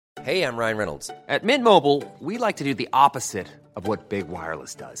Hey, I'm Ryan Reynolds. At Mint Mobile, we like to do the opposite of what Big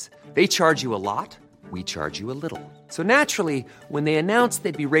Wireless does. They charge you a lot, we charge you a little. So naturally, when they announced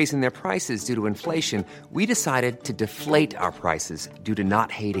they'd be raising their prices due to inflation, we decided to deflate our prices due to not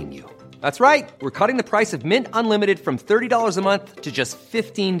hating you. That's right. We're cutting the price of Mint Unlimited from $30 a month to just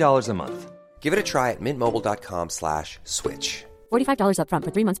 $15 a month. Give it a try at mintmobile.com/switch. $45 up front for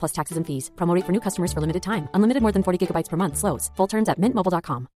 3 months plus taxes and fees. Promo rate for new customers for limited time. Unlimited more than 40 gigabytes per month. Slows full terms at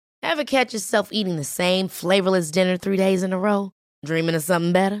mintmobile.com. Ever catch yourself eating the same flavorless dinner 3 days in a row? Dreaming of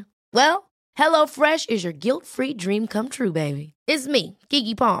something better? Well, HelloFresh is your guilt-free dream come true, baby. It's me,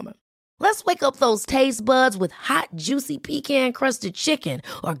 Keke Palmer. Let's wake up those taste buds with hot, juicy pecan-crusted chicken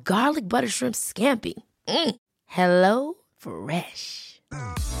or garlic butter shrimp scampi. Hello Fresh.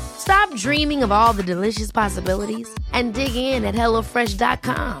 Stop dreaming of all the delicious possibilities and dig in at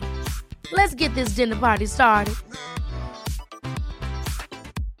HelloFresh.com. Let's get this dinner party started.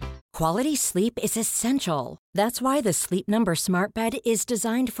 Quality sleep is essential. That's why the Sleep Number Smart Bed is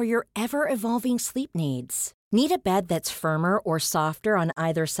designed for your ever-evolving sleep needs. Need a bed that's firmer or softer on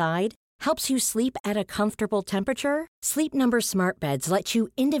either side? Helps you sleep at a comfortable temperature? Sleep Number Smart Beds let you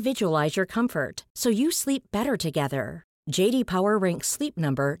individualize your comfort, so you sleep better together. J.D. Power ranks Sleep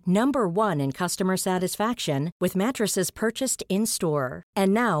Number number 1 in customer satisfaction with mattresses purchased in-store.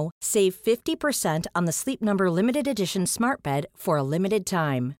 And now, save 50% on the Sleep Number Limited Edition Smart Bed for a limited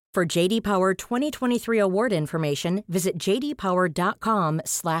time. For J.D. Power 2023 award information, visit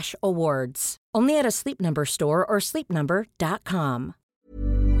jdpower.com/awards. Only at a Sleep Number store or sleepnumber.com.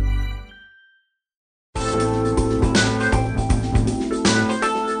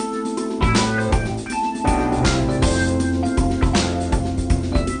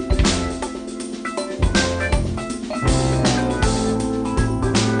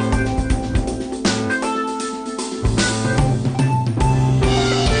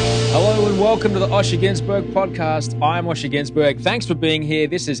 Welcome to the Osher Günsberg podcast. I'm Osher Günsberg. Thanks for being here.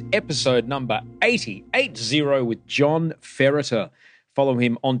 This is episode number 80 with John Ferreter. Follow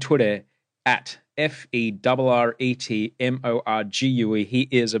him on Twitter at FERRETMORGUE. He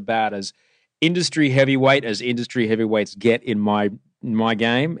is about as industry heavyweight as industry heavyweights get in my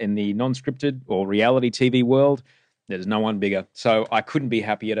game, in the non-scripted or reality TV world. There's no one bigger. So I couldn't be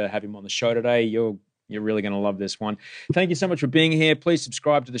happier to have him on the show today. You're really going to love this one. Thank you so much for being here. Please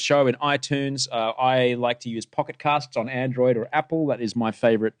subscribe to the show in iTunes. I like to use Pocket Casts on Android or Apple. That is my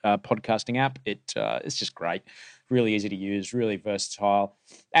favorite podcasting app. It's just great. Really easy to use, really versatile.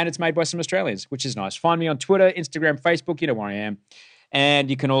 And it's made by some Australians, which is nice. Find me on Twitter, Instagram, Facebook. You know where I am. And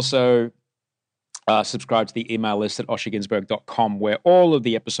you can also subscribe to the email list at oshergunsberg.com, where all of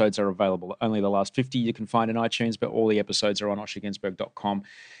the episodes are available. Only the last 50 you can find in iTunes, but all the episodes are on oshergunsberg.com.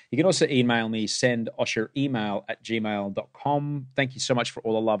 You can also email me, send osheremail@gmail.com. Thank you so much for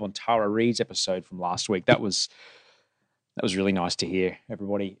all the love on Tara Reid's episode from last week. That was really nice to hear.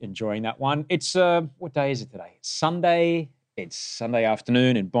 Everybody enjoying that one. It's, what day is it today? It's Sunday. It's Sunday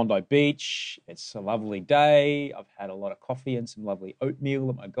afternoon in Bondi Beach. It's a lovely day. I've had a lot of coffee and some lovely oatmeal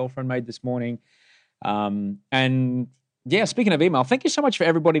that my girlfriend made this morning. And yeah, speaking of email, thank you so much for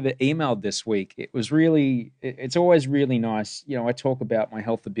everybody that emailed this week. It's always really nice. You know, I talk about my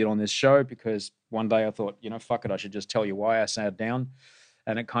health a bit on this show because one day I thought, fuck it, I should just tell you why I sat down,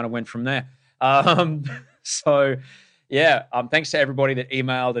 and it kind of went from there. So yeah, thanks to everybody that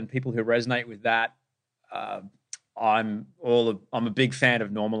emailed and people who resonate with that. I'm a big fan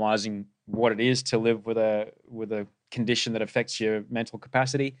of normalizing what it is to live with a condition that affects your mental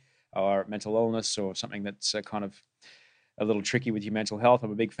capacity or mental illness or something that's kind of a little tricky with your mental health.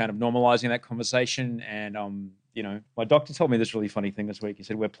 I'm a big fan of normalizing that conversation. And, my doctor told me this really funny thing this week. He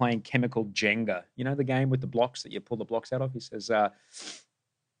said, we're playing chemical Jenga. You know, the game with the blocks that you pull the blocks out of? He says,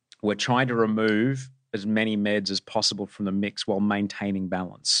 we're trying to remove as many meds as possible from the mix while maintaining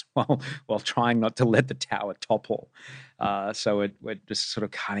balance, while trying not to let the tower topple. So we're just sort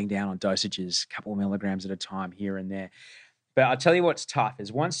of cutting down on dosages, a couple of milligrams at a time here and there. But I'll tell you what's tough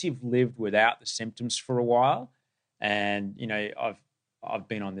is once you've lived without the symptoms for a while, and I've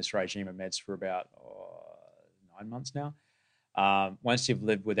been on this regime of meds for about 9 months now. Once you've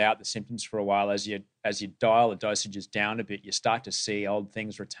lived without the symptoms for a while, as you dial the dosages down a bit, you start to see old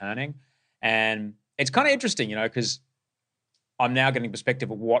things returning, and it's kind of interesting, because I'm now getting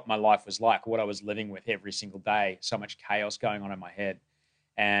perspective of what my life was like, what I was living with every single day, so much chaos going on in my head,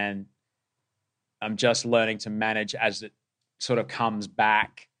 and I'm just learning to manage as it sort of comes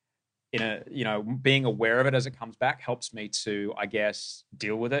back. Being aware of it as it comes back helps me to, I guess,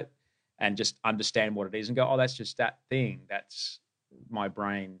 deal with it and just understand what it is and go, oh, that's just that thing. That's my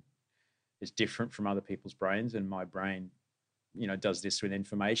brain is different from other people's brains, and my brain does this with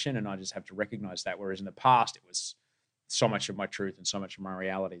information, and I just have to recognize that. Whereas in the past, it was so much of my truth and so much of my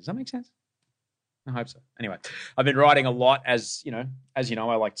reality. Does that make sense? I hope so. Anyway, I've been riding a lot as you know,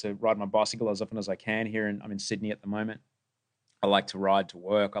 I like to ride my bicycle as often as I can here, and I'm in Sydney at the moment. I like to ride to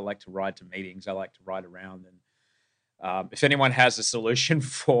work. I like to ride to meetings. I like to ride around. And if anyone has a solution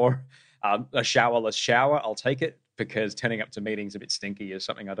for a showerless shower, I'll take it, because turning up to meetings a bit stinky is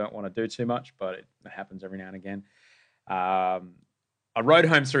something I don't want to do too much, but it happens every now and again. I rode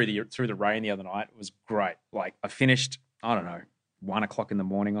home through the rain the other night. It was great. Like, I finished, I don't know, 1 o'clock in the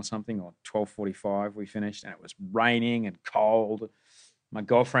morning or something, or 12:45 we finished, and it was raining and cold. My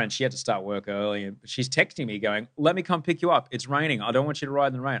girlfriend, she had to start work early, and she's texting me going, "Let me come pick you up. It's raining. I don't want you to ride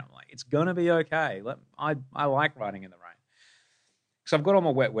in the rain." I'm like, "It's going to be okay. I like riding in the rain." So I've got all my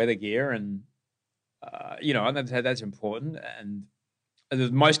wet weather gear, and, and that's important. And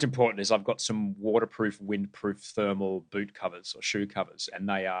the most important is I've got some waterproof, windproof thermal boot covers or shoe covers, and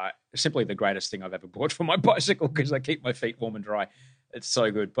they are simply the greatest thing I've ever bought for my bicycle, because they keep my feet warm and dry. It's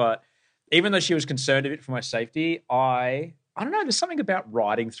so good. But even though she was concerned a bit for my safety, I don't know, there's something about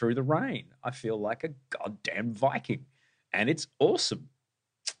riding through the rain. I feel like a goddamn Viking, and it's awesome.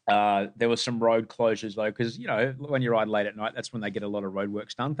 There were some road closures, though, because, when you ride late at night, that's when they get a lot of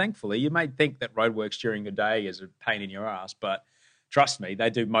roadworks done, thankfully. You may think that roadworks during the day is a pain in your ass, but trust me, they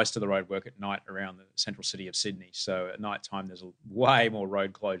do most of the road work at night around the central city of Sydney. So at night time, there's way more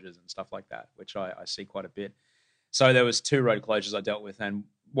road closures and stuff like that, which I see quite a bit. So there was 2 road closures I dealt with, and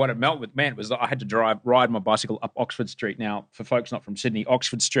what it meant was that I had to ride my bicycle up Oxford Street. Now, for folks not from Sydney,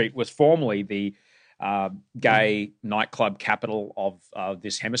 Oxford Street was formerly the gay nightclub capital of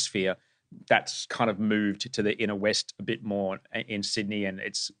this hemisphere. That's kind of moved to the inner west a bit more in Sydney, and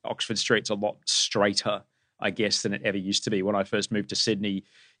Oxford Street's a lot straighter, I guess, than it ever used to be. When I first moved to Sydney,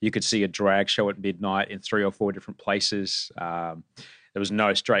 you could see a drag show at midnight in 3 or 4 different places. There was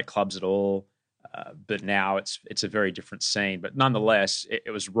no straight clubs at all. But now it's a very different scene. But nonetheless, it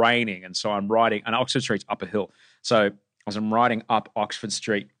was raining, and so I'm riding, and Oxford Street's up a hill. So as I'm riding up Oxford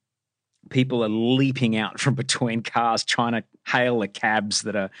Street, people are leaping out from between cars trying to hail the cabs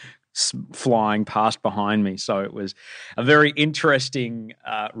that are flying past behind me. So it was a very interesting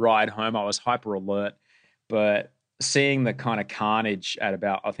ride home. I was hyper alert, but seeing the kind of carnage at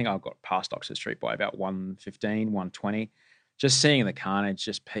about, I think I got past Oxford Street by about 1:15, 1:20. Just seeing the carnage,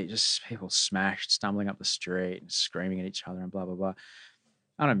 just people smashed, stumbling up the street and screaming at each other and blah, blah, blah.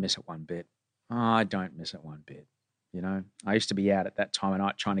 I don't miss it one bit. I don't miss it one bit. I used to be out at that time of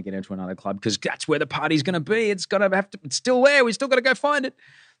night trying to get into another club, because that's where the party's going to be. It's still there. We still got to go find it.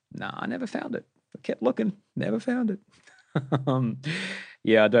 No, I never found it. I kept looking, never found it.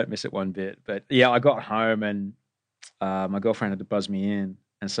 Yeah, I don't miss it one bit. But yeah, I got home, and my girlfriend had to buzz me in.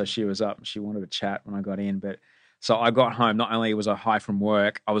 And so she was up and she wanted to chat when I got in. But so I got home, not only was I high from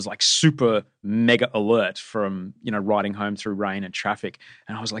work, I was like super mega alert from, riding home through rain and traffic.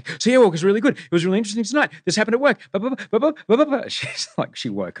 And I was like, so yeah, well, it was really good. It was really interesting tonight. This happened at work. She's like, she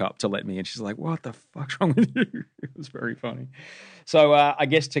woke up to let me, and she's like, what the fuck's wrong with you? It was very funny. So I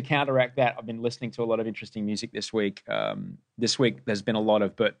guess to counteract that, I've been listening to a lot of interesting music this week. This week, there's been a lot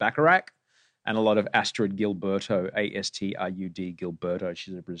of Burt Bacharach and a lot of Astrid Gilberto, Astrud Gilberto.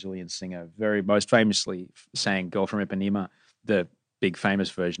 She's a Brazilian singer, most famously sang Girl from Ipanema, the big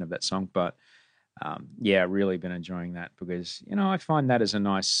famous version of that song. But yeah, really been enjoying that, because, I find that as a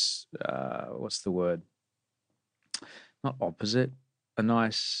nice, what's the word? Not opposite, a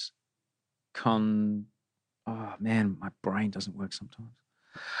nice oh man, my brain doesn't work sometimes.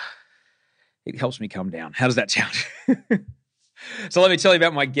 It helps me calm down. How does that sound? So let me tell you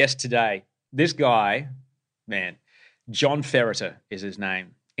about my guest today. This guy, man, John Ferriter is his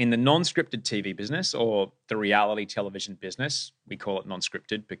name. In the non-scripted TV business, or the reality television business, we call it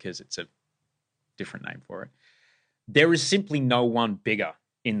non-scripted because it's a different name for it. There is simply no one bigger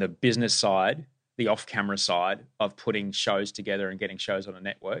in the business side, the off-camera side of putting shows together and getting shows on the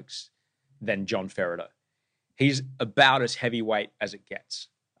networks than John Ferriter. He's about as heavyweight as it gets.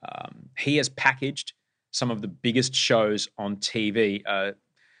 He has packaged some of the biggest shows on TV.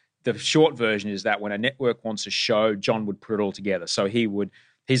 The short version is that when a network wants a show, John would put it all together. So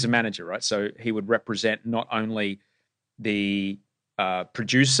he's a manager, right? So he would represent not only the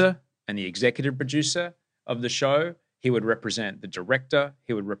producer and the executive producer of the show, he would represent the director,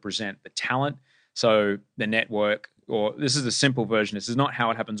 he would represent the talent. So the network, or this is a simple version, this is not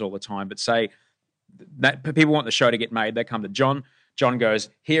how it happens all the time, but say that people want the show to get made, they come to John. John goes,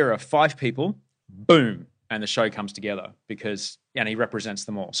 here are 5 people, boom, and the show comes together and he represents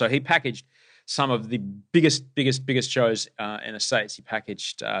them all. So he packaged some of the biggest shows in the States. He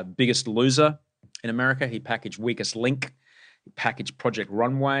packaged Biggest Loser in America. He packaged Weakest Link packaged Project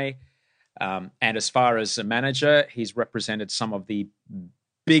Runway. And as far as a manager, he's represented some of the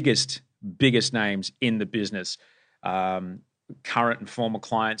biggest names in the business. Current and former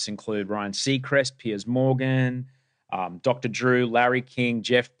clients include Ryan Seacrest, Piers Morgan, Dr. Drew, Larry King,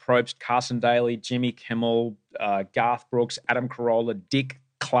 Jeff Probst, Carson Daly, Jimmy Kimmel, Garth Brooks, Adam Carolla, Dick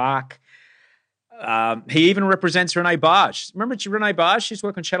Clark. He even represents Renee Barge. Remember Renee Barge? She used to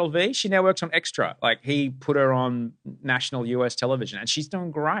work on Channel V. She now works on Extra. Like, he put her on national US television, and she's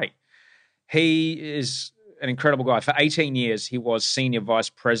doing great. He is an incredible guy. For 18 years, he was Senior Vice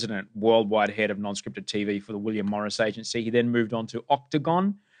President, Worldwide Head of Non-Scripted TV for the William Morris Agency. He then moved on to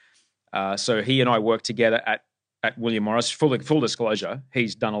Octagon. So he and I worked together at William Morris. Full disclosure,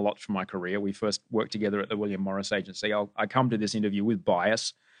 he's done a lot for my career. We first worked together at the William Morris Agency. I come to this interview with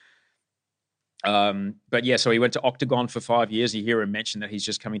bias. But yeah, so he went to Octagon for 5 years. You hear him mention that he's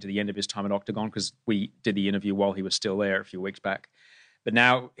just coming to the end of his time at Octagon because we did the interview while he was still there a few weeks back. But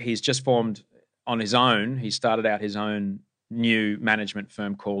now he's just formed on his own. He started out his own new management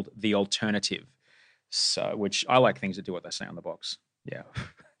firm called The Alternative. So, which I like things that do what they say on the box. Yeah.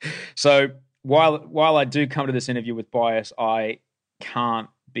 So while I do come to this interview with bias, I can't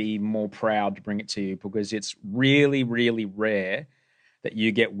be more proud to bring it to you because it's really, really rare that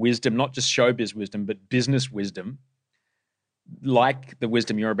you get wisdom, not just showbiz wisdom, but business wisdom, like the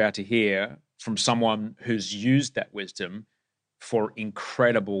wisdom you're about to hear from someone who's used that wisdom for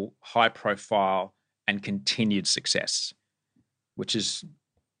incredible, high-profile and continued success, which is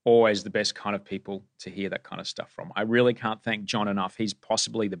always the best kind of people to hear that kind of stuff from. I really can't thank John enough. He's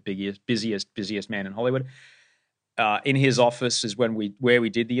possibly the busiest man in Hollywood. In his office is where we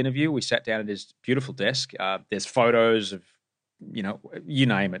did the interview. We sat down at his beautiful desk. There's photos of, you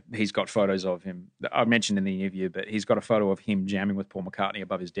name it. He's got photos of him. I mentioned in the interview, but he's got a photo of him jamming with Paul McCartney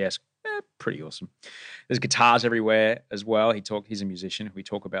above his desk. Pretty awesome. There's guitars everywhere as well. He's a musician. We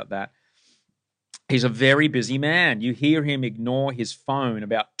talk about that. He's a very busy man. You hear him ignore his phone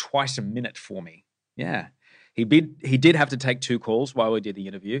about twice a minute for me. Yeah. He did have to take 2 calls while we did the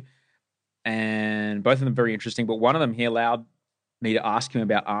interview, and both of them very interesting, but one of them he allowed me to ask him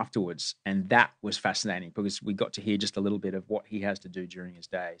about afterwards, and that was fascinating because we got to hear just a little bit of what he has to do during his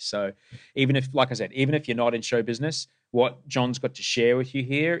day. So even if, like I said, even if you're not in show business, what John's got to share with you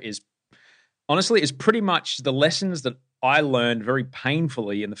here is pretty much the lessons that I learned very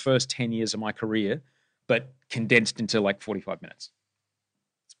painfully in the first 10 years of my career, but condensed into like 45 minutes.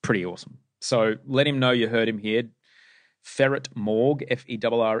 It's pretty awesome. So let him know you heard him here. Ferret Morgue,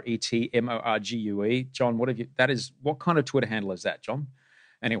 FERRETMORGUE. John, what kind of Twitter handle is that, John?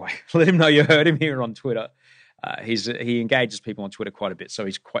 Anyway, let him know you heard him here on Twitter. He engages people on Twitter quite a bit, so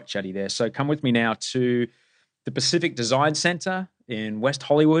he's quite chatty there. So come with me now to the Pacific Design Center in West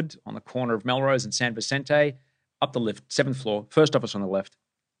Hollywood on the corner of Melrose and San Vicente, up the lift, 7th floor, first office on the left,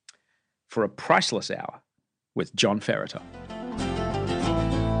 for a priceless hour with John Ferreter.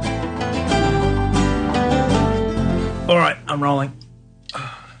 All right, I'm rolling.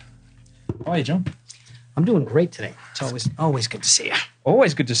 How are you, John? I'm doing great today. It's always good to see you.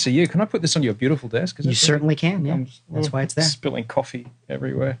 Always good to see you. Can I put this on your beautiful desk? You certainly can, yeah. That's why it's there. Spilling coffee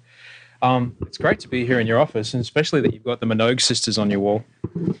everywhere. It's great to be here in your office, and especially that you've got the Minogue sisters on your wall.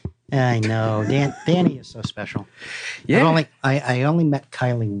 I know. Danny is so special. Yeah. I only met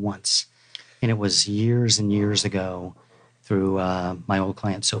Kylie once, and it was years and years ago through my old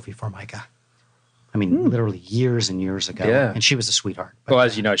client, Sophie Formica. I mean, literally years and years ago. Yeah. And she was a sweetheart. But, well,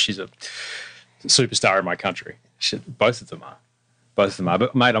 as you know, she's a superstar in my country. Both of them are.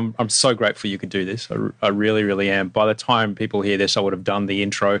 But, mate, I'm so grateful you could do this. I really, really am. By the time people hear this, I would have done the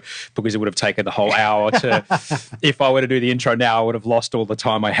intro because it would have taken the whole hour to... If I were to do the intro now, I would have lost all the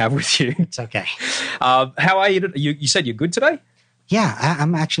time I have with you. It's okay. How are you? You said you're good today? Yeah,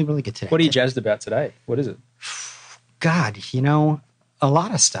 I'm actually really good today. What are you jazzed about today? What is it? God, a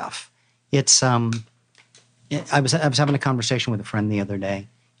lot of stuff. It's I was having a conversation with a friend the other day,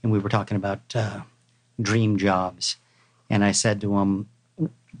 and we were talking about dream jobs, and I said to him,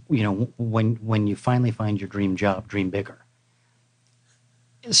 when you finally find your dream job, dream bigger.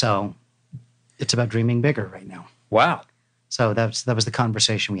 So it's about dreaming bigger right now. Wow. So that was the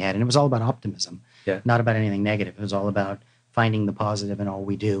conversation we had, and it was all about optimism, not about anything negative. It was all about finding the positive in all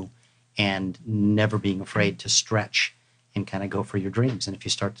we do, and never being afraid to stretch and kind of go for your dreams. And if you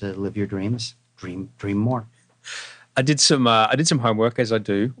start to live your dreams, dream more. I did some homework, as I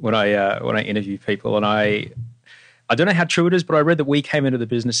do when I interview people, and I don't know how true it is, but I read that we came into the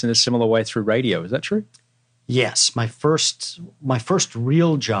business in a similar way through radio. Is that true? Yes, my first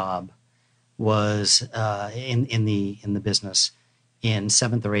real job was in the business in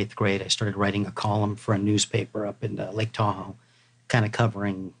 7th or 8th grade, I started writing a column for a newspaper up in Lake Tahoe, kind of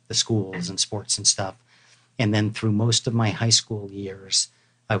covering the schools and sports and stuff. And then through most of my high school years,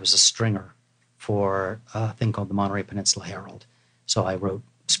 I was a stringer for a thing called the Monterey Peninsula Herald. So I wrote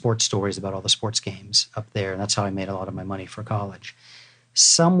sports stories about all the sports games up there. And that's how I made a lot of my money for college.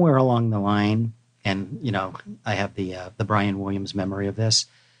 Somewhere along the line, and, you know, I have the Brian Williams memory of this,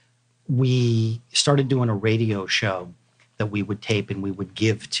 we started doing a radio show that we would tape and we would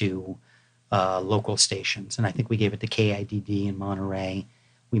give to local stations. And I think we gave it to KIDD in Monterey.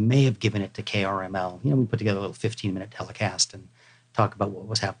 We may have given it to KRML. You know, we put together a little 15-minute telecast and talk about what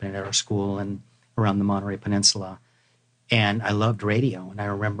was happening at our school and around the Monterey Peninsula. And I loved radio. And I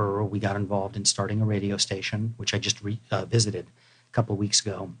remember we got involved in starting a radio station, which I just visited a couple of weeks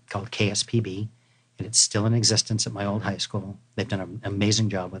ago, called KSPB. And it's still in existence at my old high school. They've done an amazing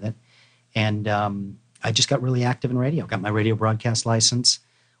job with it. And I just got really active in radio, got my radio broadcast license,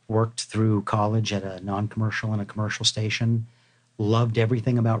 worked through college at a non-commercial and a commercial station, loved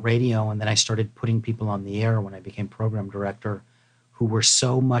everything about radio. And then I started putting people on the air when I became program director who were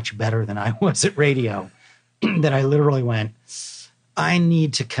so much better than I was at radio that I literally went, I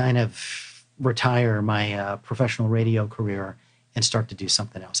need to kind of retire my professional radio career and start to do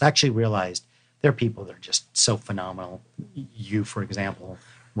something else. I actually realized there are people that are just so phenomenal. You, for example,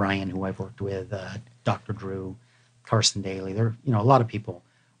 Ryan, who I've worked with, Dr. Drew, Carson Daly. There, you know, a lot of people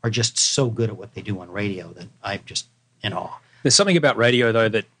are just so good at what they do on radio that I'm just in awe. There's something about radio, though,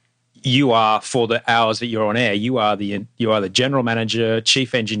 that you are, for the hours that you're on air, you are the general manager,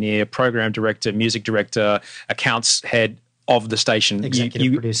 chief engineer, program director, music director, accounts head of the station,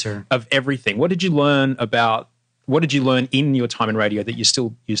 executive producer of everything. What did you learn in your time in radio that you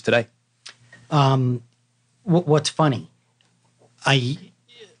still use today? What's funny,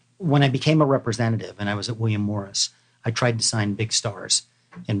 when I became a representative and I was at William Morris, I tried to sign big stars,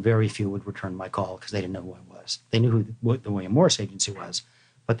 and very few would return my call because they didn't know who I was. They knew who the William Morris agency was,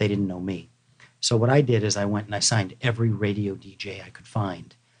 but they didn't know me. So what I did is I went and I signed every radio DJ I could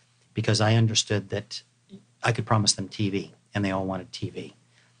find because I understood that I could promise them TV, and they all wanted TV.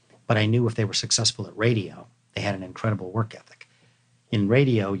 But I knew if they were successful at radio, they had an incredible work ethic. In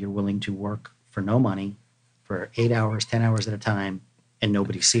radio, you're willing to work for no money for 8 hours, 10 hours at a time, and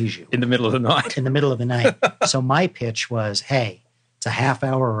nobody sees you. In the middle of the night. In the middle of the night. So my pitch was, hey, it's a half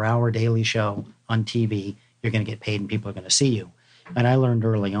hour or hour daily show on TV. You're going to get paid and people are going to see you. And I learned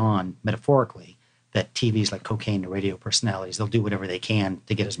early on, metaphorically, that TV is like cocaine to radio personalities. They'll do whatever they can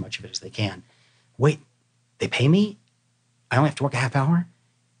to get as much of it as they can. Wait, they pay me? I only have to work a half hour?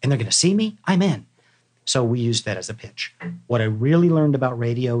 And they're going to see me? I'm in. So we used that as a pitch. What I really learned about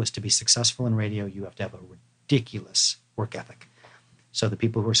radio is to be successful in radio, you have to have a ridiculous work ethic. So the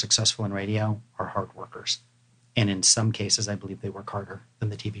people who are successful in radio are hard workers. And in some cases, I believe they work harder than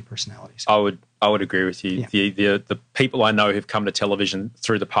the TV personalities. I would agree with you. Yeah. The people I know who've come to television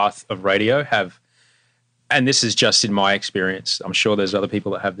through the path of radio have, and this is just in my experience, I'm sure there's other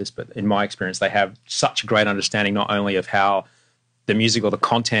people that have this, but in my experience, they have such a great understanding not only of how the music or the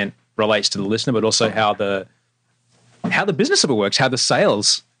content relates to the listener, but also how the business of it works, how the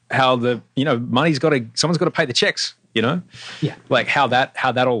sales, how the, you know, someone's got to pay the checks, you know? Yeah. Like how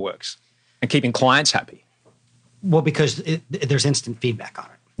that all works, and keeping clients happy. Well, because there's instant feedback on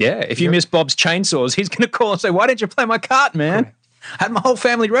it. Yeah. If you miss Bob's Chainsaws, he's going to call and say, why didn't you play my cart, man? Correct. I had my whole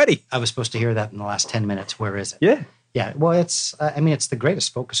family ready. I was supposed to hear that in the last 10 minutes. Where is it? Yeah. Yeah. Well, it's the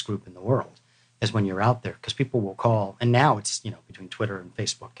greatest focus group in the world is when you're out there, because people will call. And now it's, you know, between Twitter and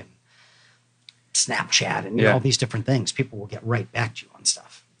Facebook and Snapchat and all these different things, people will get right back to you on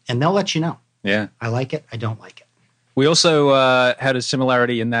stuff. And they'll let you know. Yeah. I like it. I don't like it. We also had a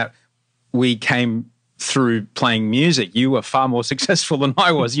similarity in that we came through playing music. You were far more successful than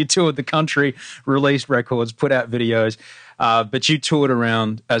I was. You toured the country, released records, put out videos, but you toured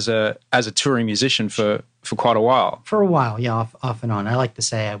around as a touring musician for quite a while. For a while, yeah, off and on. I like to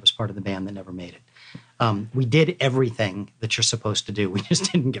say I was part of the band that never made it. We did everything that you're supposed to do. We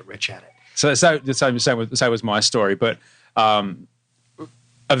just didn't get rich at it. So the same was my story, but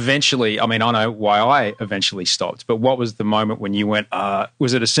eventually, I mean, I know why I eventually stopped, but what was the moment when you went,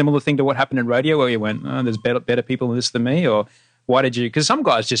 was it a similar thing to what happened in radio where you went, there's better people in this than me? Or why did you, because some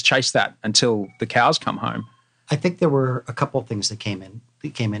guys just chase that until the cows come home. I think there were a couple of things that came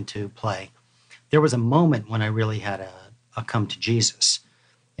into play. There was a moment when I really had a come to Jesus,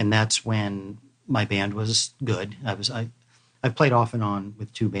 and that's when my band was good. I've played off and on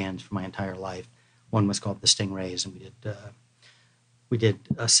with two bands for my entire life. One was called the Stingrays, and we did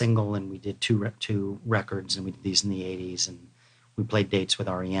a single, and we did two records, and we did these in the 80s, and we played dates with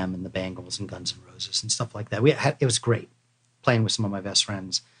REM and the Bangles and Guns N' Roses and stuff like that. It was great. playing with some of my best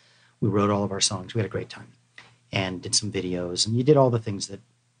friends. We wrote all of our songs. We had a great time and did some videos. And you did all the things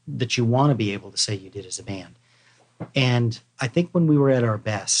that you want to be able to say you did as a band. And I think when we were at our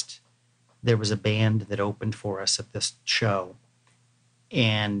best, there was a band that opened for us at this show.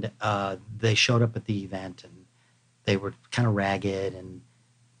 And they showed up at the event, and they were kind of ragged, and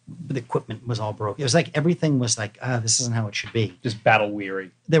the equipment was all broken. It was like everything was like, this isn't how it should be. Just battle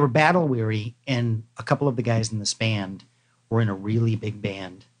weary. They were battle weary, and a couple of the guys in this band were in a really big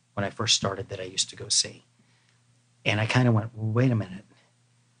band when I first started that I used to go see. And I kind of went, well, wait a minute.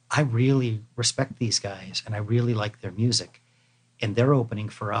 I really respect these guys, and I really like their music, and they're opening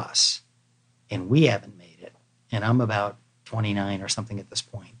for us, and we haven't made it. And I'm about 29 or something at this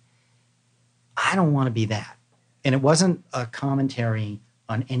point. I don't want to be that. And it wasn't a commentary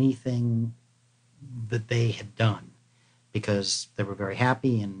on anything that they had done, because they were very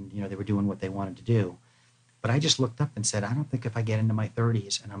happy and, they were doing what they wanted to do. But I just looked up and said, I don't think if I get into my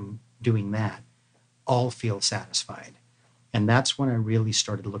 30s and I'm doing that, I'll feel satisfied. And that's when I really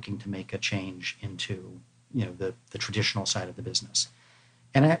started looking to make a change into, the traditional side of the business.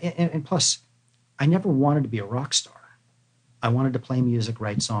 And plus, I never wanted to be a rock star. I wanted to play music,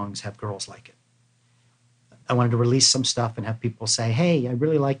 write songs, have girls like it. I wanted to release some stuff and have people say, hey, I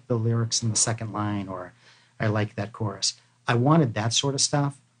really like the lyrics in the second line, or I like that chorus. I wanted that sort of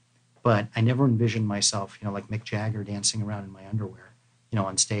stuff, but I never envisioned myself, like Mick Jagger dancing around in my underwear,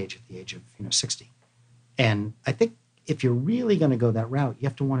 on stage at the age of, 60. And I think if you're really going to go that route, you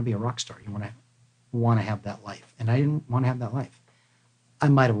have to want to be a rock star. You want to have that life. And I didn't want to have that life. I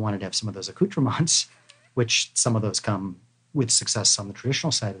might have wanted to have some of those accoutrements, which some of those come with success on the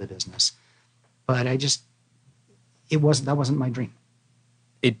traditional side of the business. But that wasn't my dream.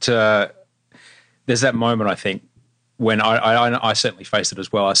 There's that moment, I think, when I certainly faced it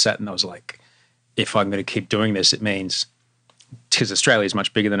as well. I sat and I was like, if I'm going to keep doing this, it means, because Australia is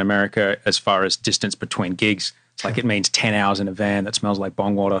much bigger than America as far as distance between gigs. It's like it means 10 hours in a van that smells like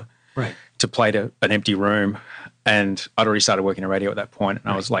bong water, right, to play to an empty room. And I'd already started working in radio at that point,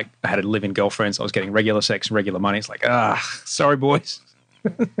 and I was like, I had a live-in girlfriend, so I was getting regular sex and regular money. It's like, sorry, boys.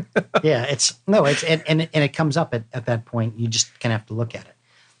 Yeah, and it comes up at that point. You just kind of have to look at it.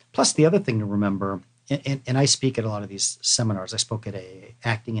 Plus, the other thing to remember, and I speak at a lot of these seminars. I spoke at a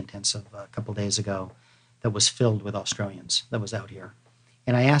acting intensive a couple days ago that was filled with Australians that was out here.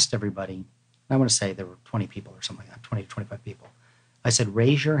 And I asked everybody, I want to say there were 20 people or something like that, 20 to 25 people. I said,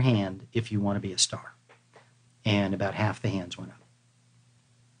 raise your hand if you want to be a star. And about half the hands went up.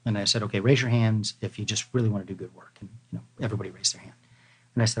 And I said, okay, raise your hands if you just really want to do good work. And everybody raised their hand.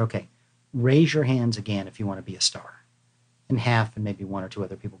 And I said, okay, raise your hands again if you want to be a star. And half and maybe one or two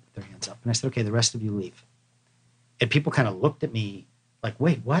other people put their hands up. And I said, okay, the rest of you leave. And people kind of looked at me like,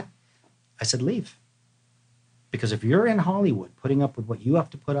 wait, what? I said, leave. Because if you're in Hollywood putting up with what you have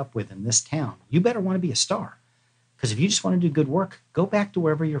to put up with in this town, you better want to be a star. Because if you just want to do good work, go back to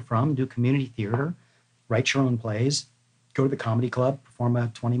wherever you're from, do community theater, write your own plays, go to the comedy club, perform a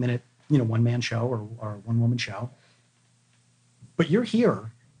 20-minute, one-man show or one-woman show. But you're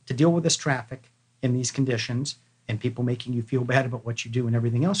here to deal with this traffic in these conditions and people making you feel bad about what you do and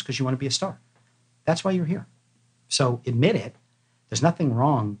everything else because you want to be a star. That's why you're here. So admit it. There's nothing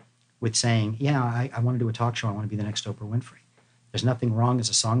wrong with saying, yeah, I want to do a talk show. I want to be the next Oprah Winfrey. There's nothing wrong as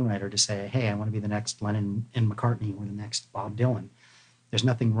a songwriter to say, hey, I want to be the next Lennon and McCartney or the next Bob Dylan. There's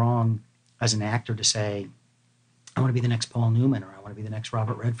nothing wrong as an actor to say, I want to be the next Paul Newman, or I want to be the next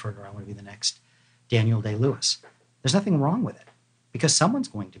Robert Redford, or I want to be the next Daniel Day-Lewis. There's nothing wrong with it, because someone's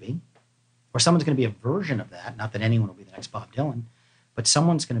going to be, or someone's going to be a version of that. Not that anyone will be the next Bob Dylan, but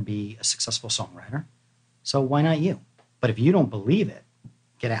someone's going to be a successful songwriter. So why not you? But if you don't believe it,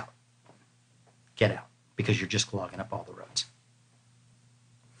 get out. Get out, because you're just clogging up all the roads.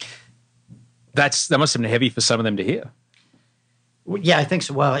 That must have been heavy for some of them to hear. Well, yeah, I think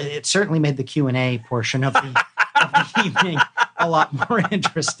so. Well, it certainly made the Q&A portion of the evening a lot more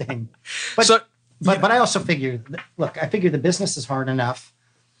interesting. But I also figured, look, I figure the business is hard enough.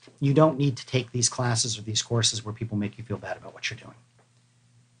 You don't need to take these classes or these courses where people make you feel bad about what you're doing.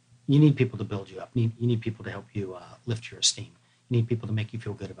 You need people to build you up. You need people to help you lift your esteem. You need people to make you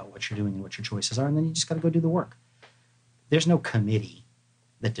feel good about what you're doing and what your choices are, and then you just got to go do the work. There's no committee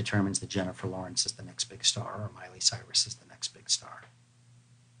that determines that Jennifer Lawrence is the next big star or Miley Cyrus is the next big star.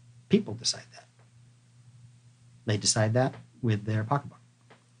 People decide that. They decide that with their pocketbook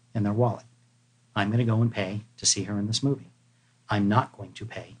and their wallet. I'm going to go and pay to see her in this movie. I'm not going to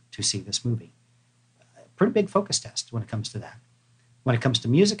pay to see this movie. Pretty big focus test when it comes to that. When it comes to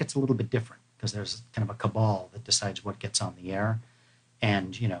music, it's a little bit different because there's kind of a cabal that decides what gets on the air.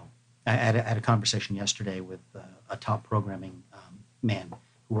 And, I had a conversation yesterday with a top programming man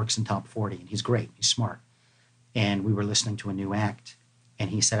who works in top 40, and he's great. He's smart. And we were listening to a new act, and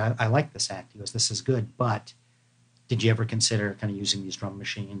he said, I like this act. He goes, this is good, but did you ever consider kind of using these drum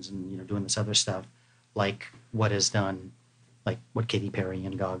machines and, doing this other stuff like what is done, like what Katy Perry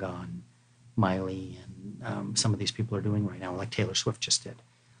and Gaga and Miley and some of these people are doing right now, like Taylor Swift just did.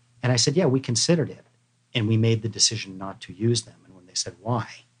 And I said, yeah, we considered it, and we made the decision not to use them. And when they said, why?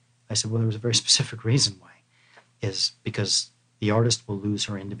 I said, well, there was a very specific reason why, is because the artist will lose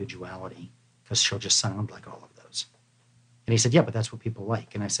her individuality because she'll just sound like all of those. And he said, yeah, but that's what people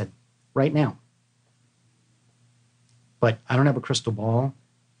like. And I said, right now. But I don't have a crystal ball.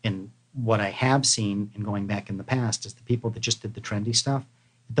 And what I have seen in going back in the past is the people that just did the trendy stuff,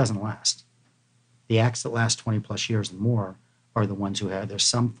 it doesn't last. The acts that last 20 plus years and more are the ones who have, there's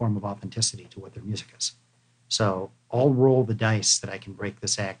some form of authenticity to what their music is. So I'll roll the dice that I can break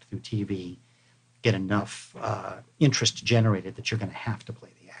this act through TV, get enough interest generated that you're going to have to play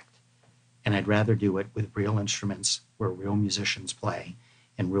the act. And I'd rather do it with real instruments where real musicians play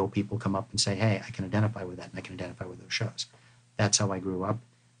and real people come up and say, hey, I can identify with that and I can identify with those shows. That's how I grew up.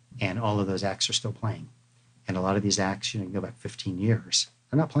 And all of those acts are still playing. And a lot of these acts, you go back 15 years,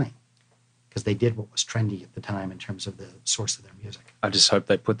 they're not playing because they did what was trendy at the time in terms of the source of their music. I just hope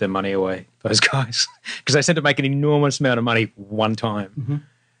they put their money away, those guys, because they seem to make an enormous amount of money one time. Mm-hmm.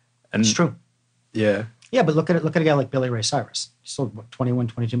 And it's true. Yeah. Yeah, but look at a guy like Billy Ray Cyrus. He sold,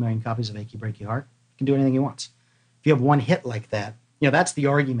 22 million copies of Achy Breaky Heart. He can do anything he wants. If you have one hit like that, that's the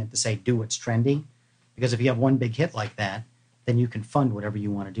argument to say do what's trendy, because if you have one big hit like that, then you can fund whatever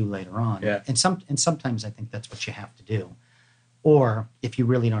you want to do later on. Yeah. And sometimes I think that's what you have to do. Or if you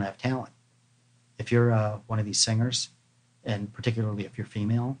really don't have talent. If you're one of these singers, and particularly if you're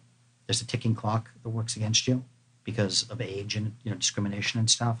female, there's a ticking clock that works against you because of age and discrimination and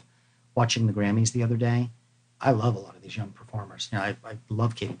stuff. Watching the Grammys the other day, I love a lot of these young performers. I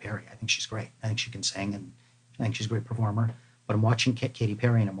love Katy Perry. I think she's great. I think she can sing, and I think she's a great performer. But I'm watching Katy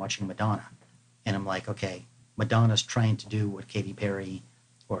Perry and I'm watching Madonna. And I'm like, okay, Madonna's trying to do what Katy Perry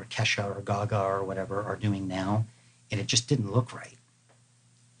or Kesha or Gaga or whatever are doing now, and it just didn't look right.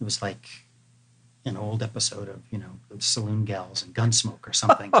 It was like an old episode of, the Saloon Gals and Gunsmoke or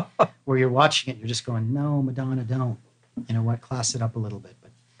something, where you're watching it, you're just going, no, Madonna, don't. You know what? Class it up a little bit,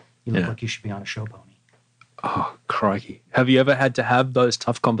 but you look like you should be on a show pony. Oh, crikey. Have you ever had to have those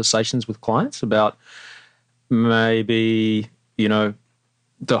tough conversations with clients about maybe,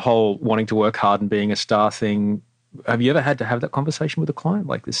 the whole wanting to work hard and being a star thing? Have you ever had to have that conversation with a client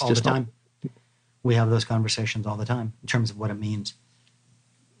like this? All the time. We have those conversations all the time in terms of what it means.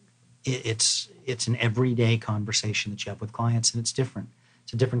 It's an everyday conversation that you have with clients, and it's different.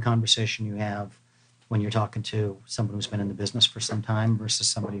 It's a different conversation you have when you're talking to someone who's been in the business for some time versus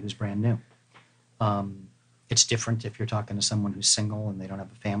somebody who's brand new. It's different if you're talking to someone who's single and they don't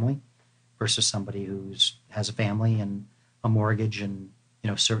have a family versus somebody who's has a family and a mortgage and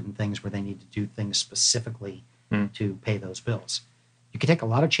certain things where they need to do things specifically to pay those bills. You can take a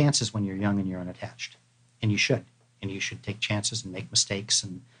lot of chances when you're young and you're unattached, and you should. And you should take chances and make mistakes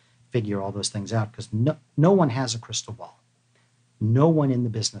and figure all those things out, because no one has a crystal ball. No one in the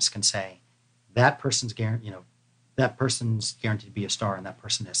business can say that person's guaranteed to be a star and that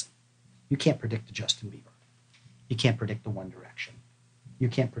person isn't. You can't predict a Justin Bieber. You can't predict the One Direction. You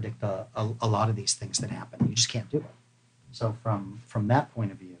can't predict a lot of these things that happen. You just can't do it. So from that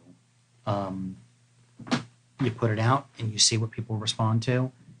point of view, you put it out and you see what people respond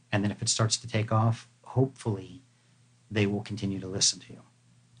to, and then if it starts to take off, hopefully they will continue to listen to you.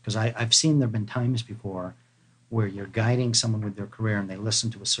 Because I've seen there have been times before where you're guiding someone with their career and they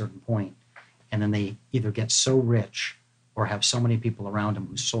listen to a certain point, and then they either get so rich or have so many people around them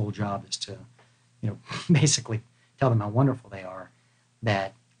whose sole job is to, basically tell them how wonderful they are,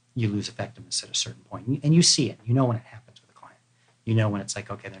 that you lose effectiveness at a certain point. And you see it. You know when it happens with a client. You know when it's like,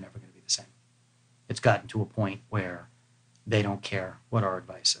 okay, they're never going to be the same. It's gotten to a point where they don't care what our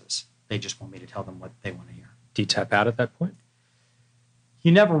advice is. They just want me to tell them what they want to hear. Do you tap out at that point?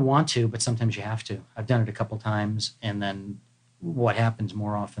 You never want to, but sometimes you have to. I've done it a couple times, and then what happens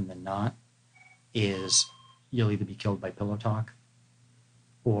more often than not is you'll either be killed by pillow talk,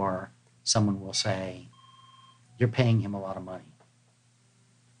 or someone will say, you're paying him a lot of money.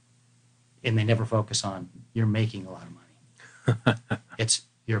 And they never focus on, you're making a lot of money. It's,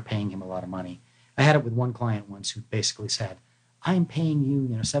 you're paying him a lot of money. I had it with one client once who basically said, I'm paying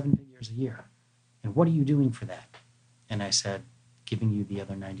you, 7 figures a year. And what are you doing for that? And I said, giving you the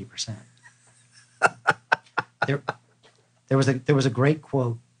other 90%. There was a great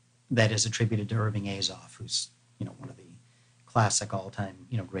quote that is attributed to Irving Azoff, who's one of the classic all-time,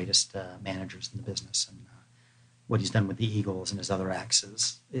 greatest managers in the business. And what he's done with the Eagles and his other acts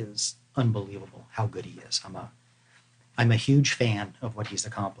is unbelievable how good he is. I'm a huge fan of what he's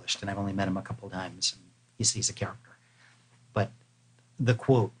accomplished, and I've only met him a couple of times, and he's a character. But the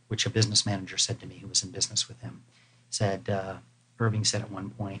quote, which a business manager said to me who was in business with him, said, Irving said at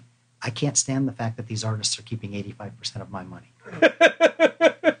one point, "I can't stand the fact that these artists are keeping 85% of my money."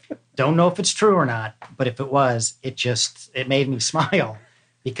 Don't know if it's true or not, but if it was, it made me smile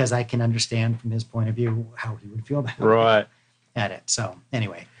because I can understand from his point of view how he would feel about it. So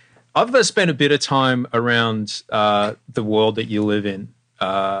anyway. I've spent a bit of time around the world that you live in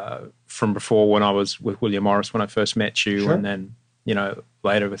from before when I was with William Morris when I first met you. Sure. And then,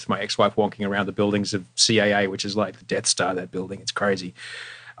 later with my ex-wife walking around the buildings of CAA, which is like the Death Star, that building. It's crazy.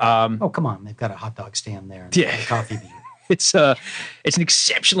 Oh, come on. They've got a hot dog stand there. And a coffee bean. It's an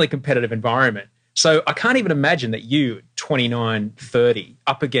exceptionally competitive environment. So I can't even imagine that you, 29, 30,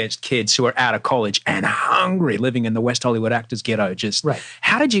 up against kids who are out of college and hungry, living in the West Hollywood actors ghetto. Right.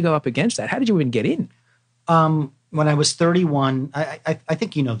 How did you go up against that? How did you even get in? When I was 31, I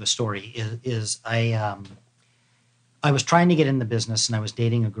think you know the story, I was trying to get in the business, and I was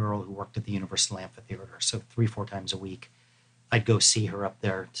dating a girl who worked at the Universal Amphitheater. So 3-4 times a week, I'd go see her up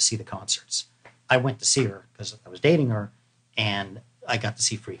there to see the concerts. I went to see her because I was dating her, and I got to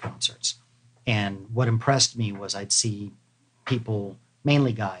see free concerts. And what impressed me was I'd see people,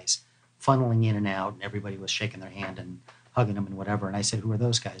 mainly guys, funneling in and out, and everybody was shaking their hand and hugging them and whatever. And I said, "Who are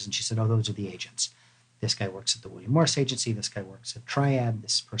those guys?" And she said, "Oh, those are the agents. This guy works at the William Morris Agency. This guy works at Triad.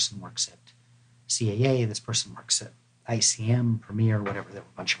 This person works at CAA. This person works at ICM, Premier, whatever. There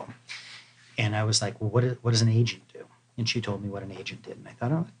were a bunch of them." And I was like, "Well, what does an agent do?" And she told me what an agent did. And I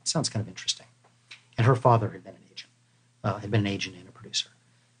thought, "Oh, that sounds kind of interesting." And her father had been an agent and a producer.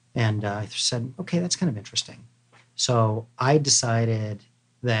 And I said, "Okay, that's kind of interesting." So I decided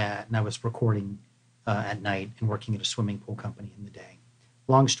that, and I was recording at night and working at a swimming pool company in the day.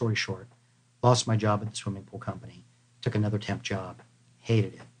 Long story short, lost my job at the swimming pool company, took another temp job,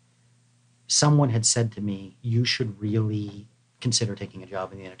 hated it. Someone had said to me, "You should really consider taking a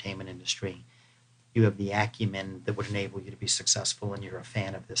job in the entertainment industry. You have the acumen that would enable you to be successful, and you're a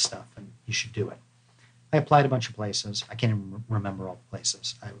fan of this stuff, and you should do it." I applied a bunch of places. I can't even remember all the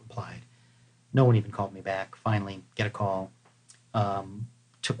places I applied. No one even called me back. Finally, get a call.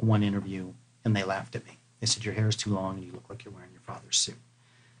 Took one interview, and they laughed at me. They said, "Your hair is too long, and you look like you're wearing your father's suit."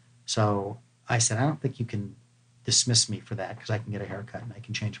 So I said, "I don't think you can dismiss me for that because I can get a haircut and I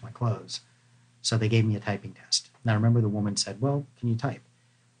can change my clothes." So they gave me a typing test. And I remember the woman said, "Well, can you type?"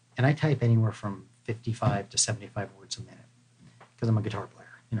 And I type anywhere from 55 to 75 words a minute because I'm a guitar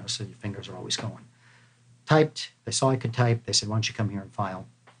player, so your fingers are always going. Typed. They saw I could type. They said, "Why don't you come here and file,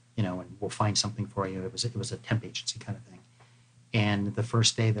 and we'll find something for you." It was a temp agency kind of thing. And the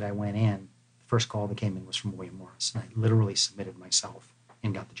first day that I went in, the first call that came in was from William Morris. And I literally submitted myself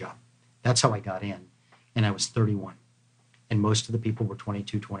and got the job. That's how I got in. And I was 31. And most of the people were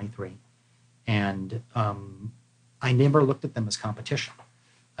 22, 23. And I never looked at them as competition.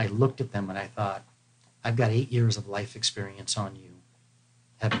 I looked at them and I thought, I've got 8 years of life experience on you,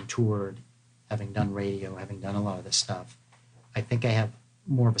 having toured, having done radio, having done a lot of this stuff. I think I have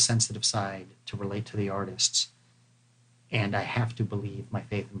more of a sensitive side to relate to the artists. And I have to believe my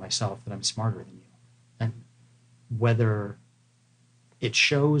faith in myself that I'm smarter than you. And whether it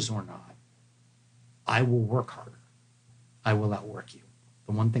shows or not, I will work harder. I will outwork you.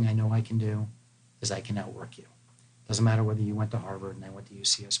 The one thing I know I can do is I can outwork you. Doesn't matter whether you went to Harvard and I went to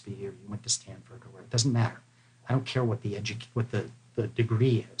UCSB or you went to Stanford or whatever. It doesn't matter. I don't care what the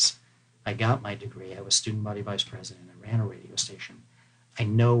degree is. I got my degree. I was student body vice president. I ran a radio station. I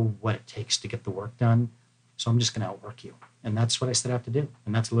know what it takes to get the work done. So I'm just going to outwork you. And that's what I set out to do.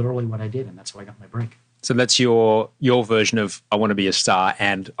 And that's literally what I did. And that's how I got my break. So that's your version of I want to be a star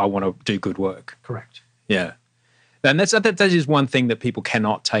and I want to do good work. Correct. Yeah. And that is one thing that people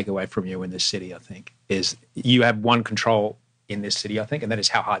cannot take away from you in this city, I think, is you have one control in this city, I think, and that is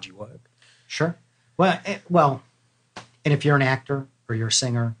how hard you work. Sure. Well, and if you're an actor or you're a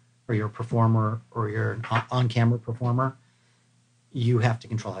singer or you're a performer or you're an on-camera performer, you have to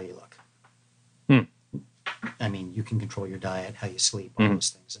control how you look. I mean, you can control your diet, how you sleep, all those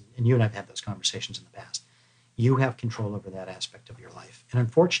things. And you and I have had those conversations in the past. You have control over that aspect of your life. And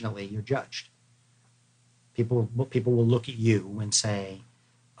unfortunately, you're judged. People will look at you and say,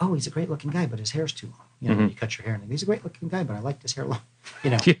 "Oh, he's a great-looking guy, but his hair's too long." You cut your hair, and he's a great-looking guy, but I like his hair long.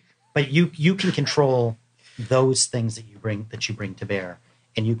 But you can control those things that you bring to bear,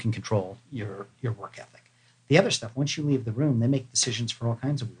 and you can control your work ethic. The other stuff, once you leave the room, they make decisions for all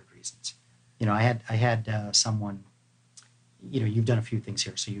kinds of weird reasons. I had someone, you've done a few things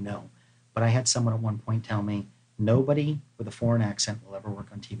here, so you know. But I had someone at one point tell me, nobody with a foreign accent will ever work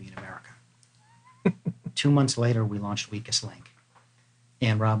on TV in America. 2 months later, we launched Weakest Link.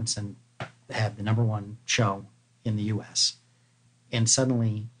 Ann Robinson had the #1 show in the U.S. And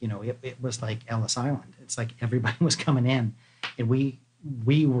suddenly, it was like Ellis Island. It's like everybody was coming in, and we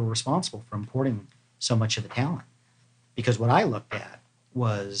were responsible for importing so much of the talent. Because what I looked at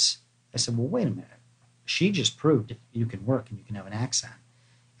was, I said, well, wait a minute. She just proved you can work and you can have an accent.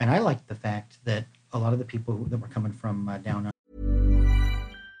 And I liked the fact that a lot of the people that were coming from down under.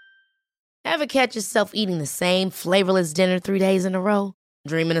 Ever catch yourself eating the same flavorless dinner 3 days in a row?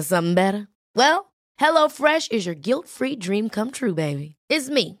 Dreaming of something better? Well, HelloFresh is your guilt-free dream come true, baby. It's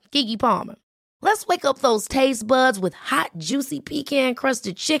me, Keke Palmer. Let's wake up those taste buds with hot, juicy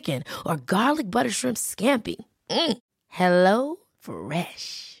pecan-crusted chicken or garlic butter shrimp scampi. Hello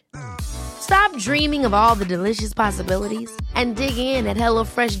Fresh. Stop dreaming of all the delicious possibilities and dig in at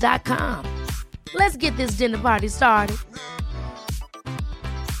HelloFresh.com. Let's get this dinner party started.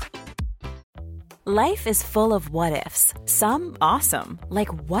 Life is full of what-ifs. Some awesome, like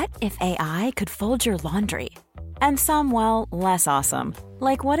what if AI could fold your laundry? And some, well, less awesome,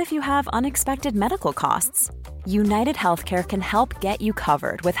 like what if you have unexpected medical costs? United Healthcare can help get you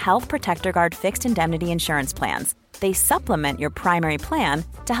covered with Health Protector Guard fixed indemnity insurance plans. They supplement your primary plan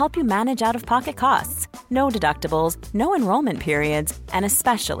to help you manage out-of-pocket costs. No deductibles, no enrollment periods, and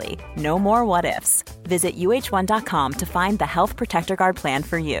especially no more what-ifs. Visit uh1.com to find the Health Protector Guard plan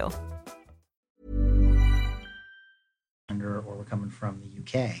for you. Or were coming from the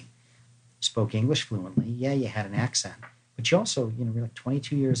UK, spoke English fluently. Yeah, you had an accent, but you also, were like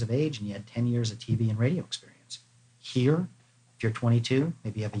 22 years of age and you had 10 years of TV and radio experience. Here, if you're 22,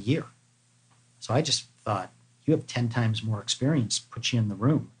 maybe you have a year. So I just thought, you have 10 times more experience, put you in the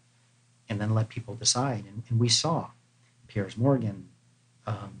room, and then let people decide. And we saw Piers Morgan,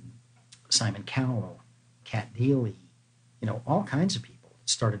 Simon Cowell, Kat Deely, all kinds of people that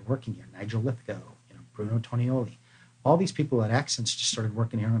started working here. Nigel Lithgow, Bruno Tonioli. All these people at accents just started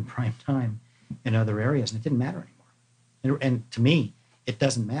working here on prime time in other areas, and it didn't matter anymore. And to me, it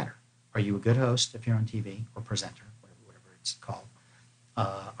doesn't matter. Are you a good host if you're on TV or presenter, whatever it's called?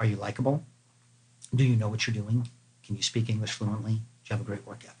 Are you likable? Do you know what you're doing? Can you speak English fluently? Do you have a great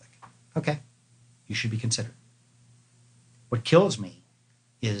work ethic? Okay, you should be considered. What kills me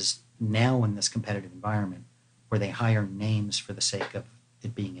is now in this competitive environment where they hire names for the sake of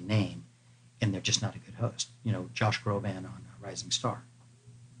it being a name, and they're just not a good host. Josh Groban on Rising Star.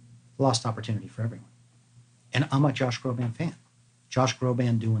 Lost opportunity for everyone. And I'm a Josh Groban fan. Josh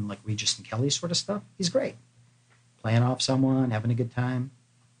Groban doing like Regis and Kelly sort of stuff, he's great. Playing off someone, having a good time.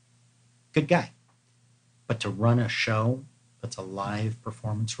 Good guy. But to run a show that's a live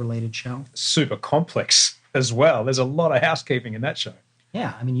performance-related show. Super complex as well. There's a lot of housekeeping in that show.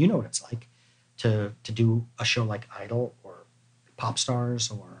 Yeah, I mean, you know what it's like to do a show like Idol or Pop Stars,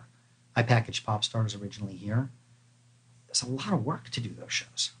 or I packaged Pop Stars originally here. There's a lot of work to do those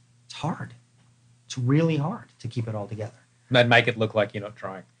shows. It's hard. It's really hard to keep it all together. They'd make it look like you're not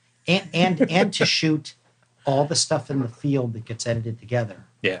trying. And to shoot all the stuff in the field that gets edited together.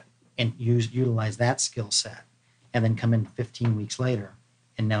 Yeah. And utilize that skill set, and then come in 15 weeks later,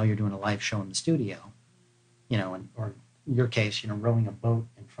 and now you're doing a live show in the studio, or in your case, rowing a boat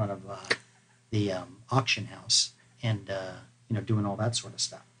in front of the auction house, and doing all that sort of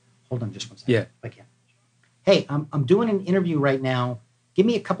stuff. Hold on just one second. Yeah. If I can. Hey, I'm doing an interview right now. Give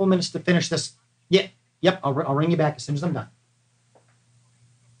me a couple minutes to finish this. Yeah. Yep. I'll ring you back as soon as I'm done.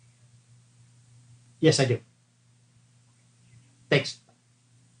 Yes, I do. Thanks.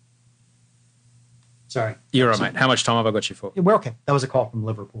 Sorry. You're all right, mate. How much time have I got you for? We're okay. That was a call from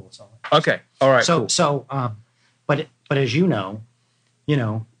Liverpool. So. Okay. All right. Cool. But as you're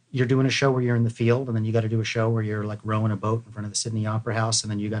doing a show where you're in the field, and then you got to do a show where you're like rowing a boat in front of the Sydney Opera House, and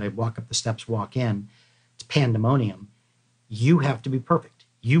then you got to walk up the steps, walk in. It's pandemonium. You have to be perfect.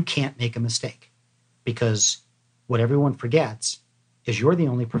 You can't make a mistake, because what everyone forgets is you're the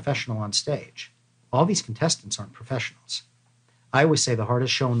only professional on stage. All these contestants aren't professionals. I always say the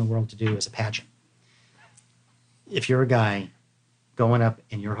hardest show in the world to do is a pageant. If you're a guy going up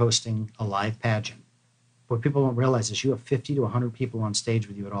and you're hosting a live pageant, what people don't realize is you have 50 to 100 people on stage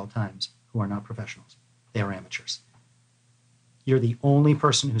with you at all times who are not professionals. They are amateurs. You're the only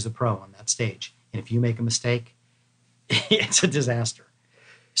person who's a pro on that stage. And if you make a mistake, it's a disaster.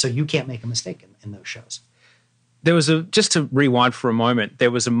 So you can't make a mistake in those shows. There was just to rewind for a moment,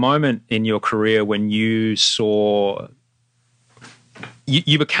 there was a moment in your career when you saw,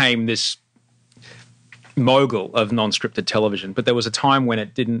 you became this mogul of non-scripted television, but there was a time when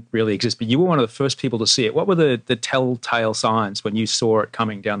it didn't really exist. But you were one of the first people to see it. What were the telltale signs when you saw it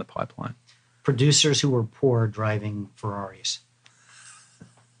coming down the pipeline? Producers who were poor driving Ferraris.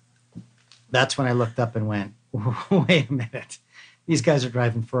 That's when I looked up and went, wait a minute. These guys are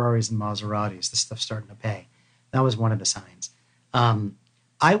driving Ferraris and Maseratis. This stuff's starting to pay. That was one of the signs.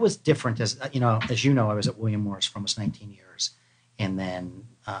 I was different as you know, I was at William Morris for almost 19 years. And then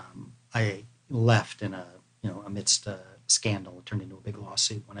I left amidst a scandal. It turned into a big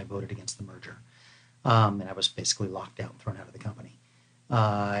lawsuit when I voted against the merger. And I was basically locked out and thrown out of the company.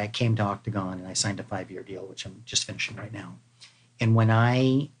 I came to Octagon and I signed a 5-year deal, which I'm just finishing right now. And when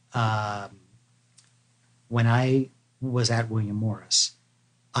I was at William Morris,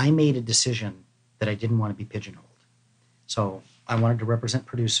 I made a decision that I didn't want to be pigeonholed. So I wanted to represent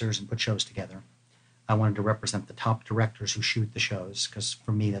producers and put shows together. I wanted to represent the top directors who shoot the shows, because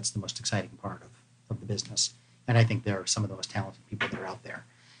for me, that's the most exciting part of the business. And I think there are some of the most talented people that are out there.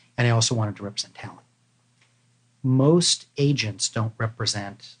 And I also wanted to represent talent. Most agents don't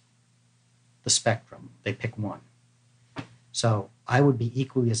represent the spectrum. They pick one. So I would be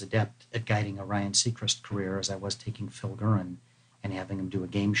equally as adept at guiding a Ryan Seacrest career as I was taking Phil Gurin and having him do a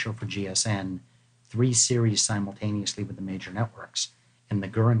game show for GSN, 3 series simultaneously with the major networks. And the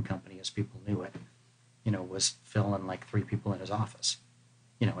Gurin company, as people knew it, was Phil and like 3 people in his office,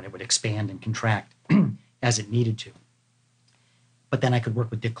 and it would expand and contract as it needed to. But then I could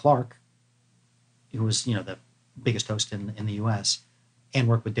work with Dick Clark, who was, the biggest host in the U.S., and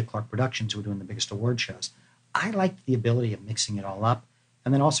work with Dick Clark Productions, who were doing the biggest award shows. I liked the ability of mixing it all up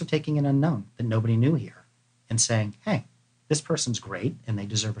and then also taking an unknown that nobody knew here and saying, hey, this person's great and they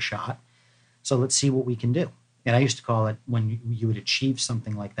deserve a shot. So let's see what we can do. And I used to call it when you would achieve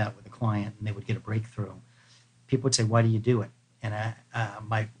something like that with a client and they would get a breakthrough. People would say, why do you do it? And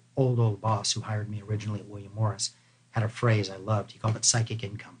my old boss who hired me originally at William Morris had a phrase I loved. He called it psychic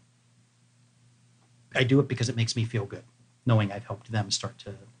income. I do it because it makes me feel good, knowing I've helped them start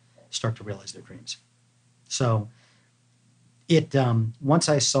to realize their dreams. So once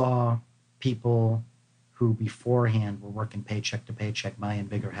I saw people who beforehand were working paycheck to paycheck, buying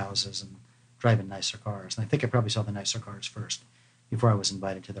bigger houses and driving nicer cars, and I think I probably saw the nicer cars first before I was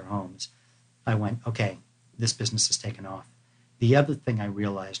invited to their homes, I went, okay, this business has taken off. The other thing I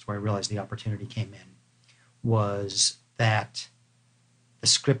realized, where I realized the opportunity came in, was that the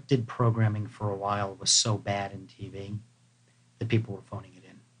scripted programming for a while was so bad in TV that people were phoning it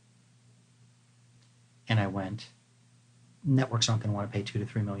in. And I went, networks aren't going to want to pay $2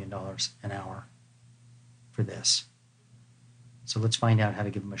 to $3 million an hour for this. So let's find out how to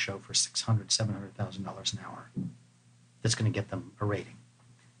give them a show for $600,000, $700,000 an hour that's going to get them a rating.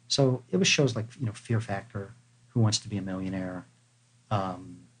 So it was shows like, Fear Factor, Who Wants to Be a Millionaire.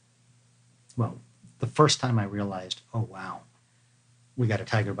 Well, the first time I realized, oh, wow, we got a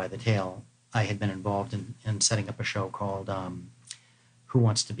tiger by the tail, I had been involved in setting up a show called Who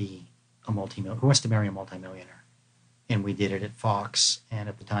Wants to Marry a Multimillionaire? And we did it at Fox, and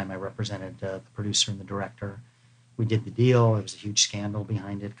at the time I represented the producer and the director. We did the deal. There was a huge scandal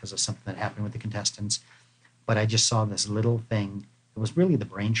behind it because of something that happened with the contestants. But I just saw this little thing. It was really the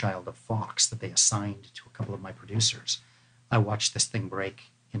brainchild of Fox that they assigned to a couple of my producers. I watched this thing break,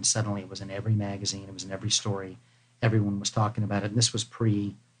 and suddenly it was in every magazine. It was in every story. Everyone was talking about it. And this was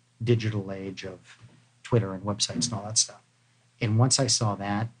pre-digital age of Twitter and websites and all that stuff. And once I saw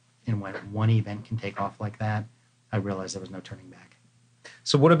that, and when one event can take off like that, I realized there was no turning back.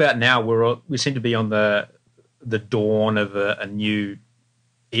 So what about now? We seem to be on the dawn of a new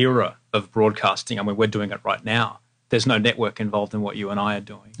era of broadcasting. I mean, we're doing it right now. There's no network involved in what you and I are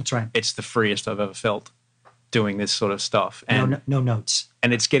doing. That's right. It's the freest I've ever felt doing this sort of stuff. And no notes.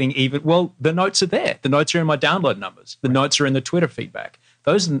 And it's getting even. Well, the notes are there. The notes are in my download numbers. The notes are in the Twitter feedback.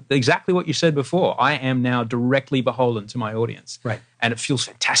 Those are exactly what you said before. I am now directly beholden to my audience. Right. And it feels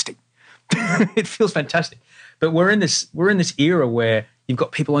fantastic. It feels fantastic. But we're in this era where you've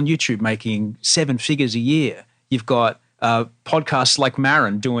got people on YouTube making 7 figures a year. You've got podcasts like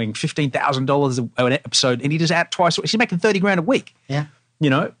Maron doing $15,000 an episode, and he does out twice. He's making $30,000 a week. Yeah.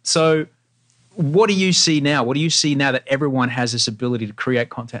 So what do you see now? What do you see now that everyone has this ability to create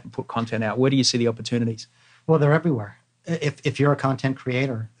content and put content out? Where do you see the opportunities? Well, they're everywhere. If you're a content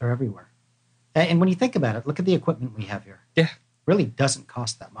creator, they're everywhere. And when you think about it, look at the equipment we have here. Yeah. It really doesn't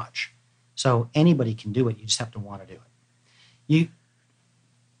cost that much. So anybody can do it. You just have to want to do it.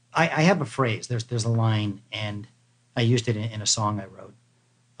 I have a phrase. There's a line, and I used it in a song I wrote,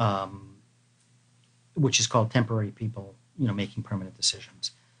 which is called "Temporary People, Making Permanent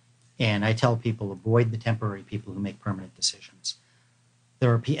Decisions." And I tell people, avoid the temporary people who make permanent decisions.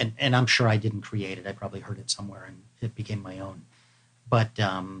 there are, and I'm sure I didn't create it. I probably heard it somewhere and it became my own. But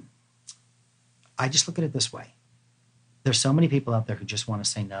I just look at it this way. There's so many people out there who just want to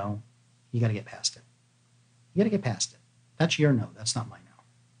say no. You got to get past it. You got to get past it. That's your no. That's not my no.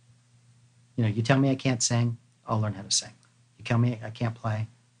 You know, you tell me I can't sing, I'll learn how to sing. You tell me I can't play,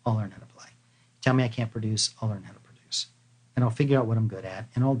 I'll learn how to play. You tell me I can't produce, I'll learn how to produce. And I'll figure out what I'm good at,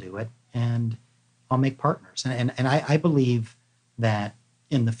 and I'll do it, and I'll make partners. And I believe that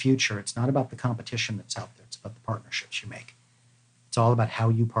in the future, it's not about the competition that's out there. It's about the partnerships you make. It's all about how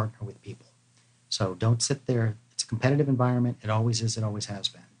you partner with people. So don't sit there. It's a competitive environment. It always is. It always has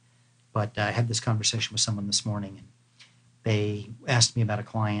been. But I had this conversation with someone this morning, and they asked me about a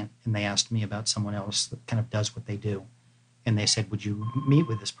client, and they asked me about someone else that kind of does what they do. And they said, would you meet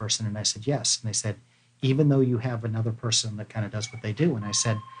with this person? And I said, yes. And they said, even though you have another person that kind of does what they do. And I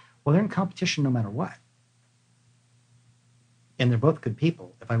said, well, they're in competition no matter what. And they're both good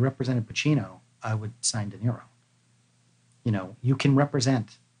people. If I represented Pacino, I would sign De Niro. You know, you can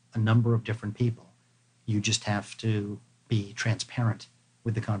represent a number of different people. You just have to be transparent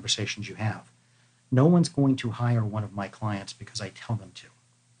with the conversations you have. No one's going to hire one of my clients because I tell them to.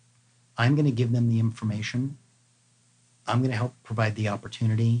 I'm going to give them the information. I'm going to help provide the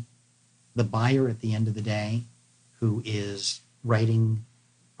opportunity. The buyer at the end of the day, who is writing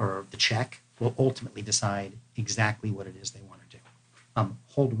or the check, will ultimately decide exactly what it is they want to do.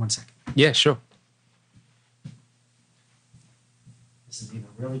 Hold 1 second. Yeah, sure. This is either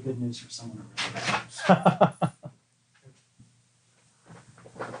really good news for someone or really bad.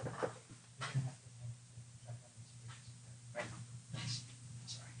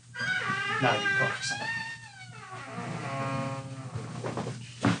 No, you call for somebody.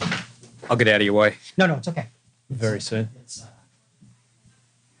 I'll get out of your way No, it's okay. very soon. It's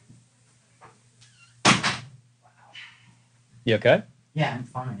You okay? yeah, I'm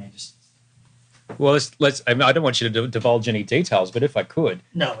fine. I just Well, let's. I mean, I don't want you to divulge any details, but if I could,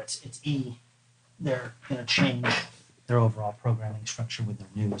 no. It's E. They're going to change their overall programming structure with their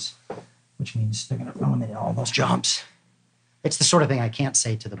news, which means they're going to eliminate all those jobs. It's the sort of thing I can't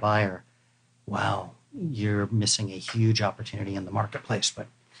say to the buyer, wow, you're missing a huge opportunity in the marketplace. But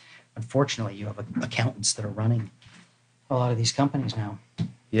unfortunately, you have accountants that are running a lot of these companies now.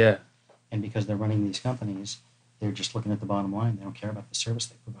 yeah. And because they're running these companies, they're just looking at the bottom line. They don't care about the service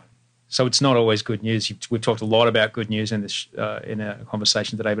they provide. So it's not always good news. We've talked a lot about good news in this in our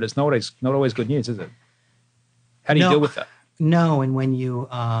conversation today, but it's not always good news, is it? How do you deal with that? No, and when you,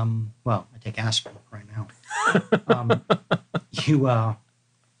 well, I take aspirin right now.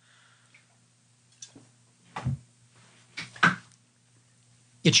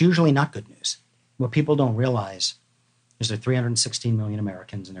 It's usually not good news. What people don't realize is there are 316 million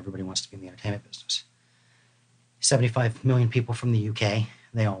Americans, and everybody wants to be in the entertainment business. 75 million people from the UK,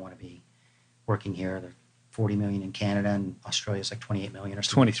 they all want to be working here. There are 40 million in Canada, and Australia is like 28 million or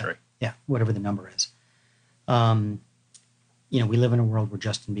something. 23. Like yeah, whatever the number is. You know, we live in a world where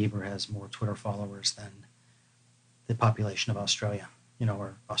Justin Bieber has more Twitter followers than the population of Australia, you know,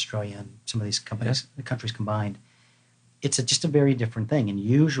 or Australia and some of these companies, the countries combined. It's just a very different thing. And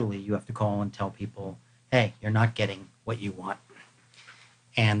usually you have to call and tell people, hey, you're not getting what you want.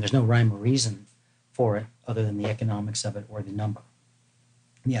 And there's no rhyme or reason for it other than the economics of it or the number,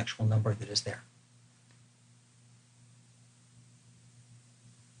 the actual number that is there.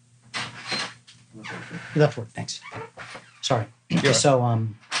 Left word, thanks. Sorry. So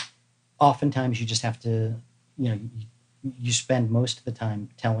oftentimes you just have to, you know, you spend most of the time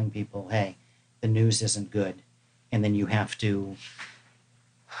telling people, hey, the news isn't good. And then you have to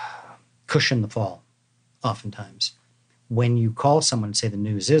cushion the fall oftentimes. When you call someone and say the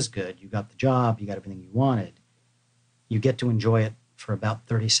news is good, you got the job, you got everything you wanted, you get to enjoy it for about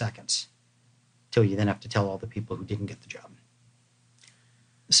 30 seconds till you then have to tell all the people who didn't get the job.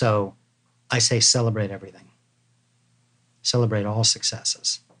 So I say celebrate everything. Celebrate all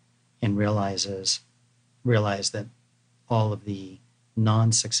successes and realize that all of the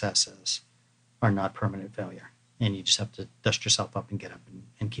non-successes are not permanent failure. And you just have to dust yourself up and get up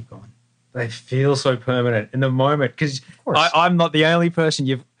and keep going. They feel so permanent in the moment because I'm not the only person.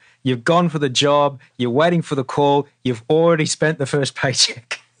 You've gone for the job. You're waiting for the call. You've already spent the first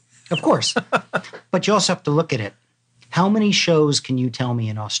paycheck. Of course. But you also have to look at it. How many shows can you tell me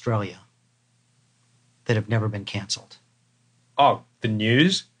in Australia that have never been canceled? Oh, the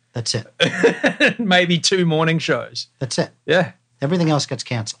news? That's it. Maybe 2 morning shows. That's it. Yeah. Everything else gets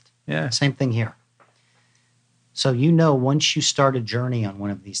canceled. Yeah. Same thing here. So you know once you start a journey on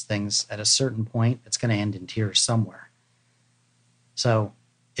one of these things, at a certain point, it's going to end in tears somewhere. So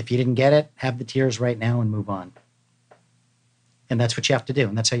if you didn't get it, have the tears right now and move on. And that's what you have to do.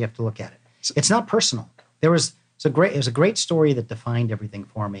 And that's how you have to look at it. It's not personal. It was a great story that defined everything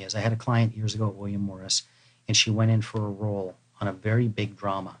for me. As I had a client years ago at William Morris, and she went in for a role on a very big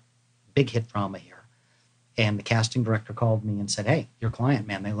drama, big hit drama here. And the casting director called me and said, hey, your client,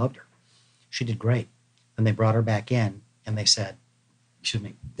 man, they loved her. She did great. And they brought her back in and they said,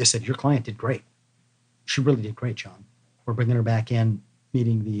 your client did great. She really did great, John. We're bringing her back in,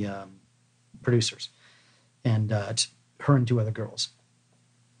 meeting the producers. And it's her and 2 other girls.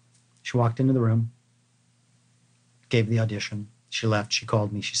 She walked into the room, gave the audition. She left. She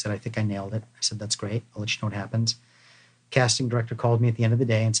called me. She said, I think I nailed it. I said, that's great. I'll let you know what happens. Casting director called me at the end of the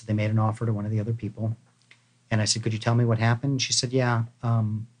day and said they made an offer to one of the other people. And I said, could you tell me what happened? She said, yeah.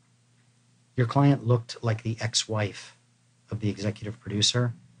 Your client looked like the ex-wife of the executive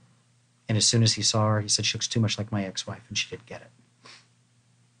producer. And as soon as he saw her, he said, she looks too much like my ex-wife, and she didn't get it.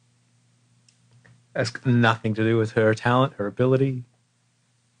 That's nothing to do with her talent, her ability.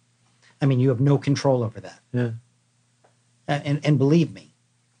 I mean, you have no control over that. Yeah. And believe me,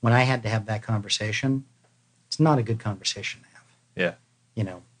 when I had to have that conversation, it's not a good conversation to have. Yeah. You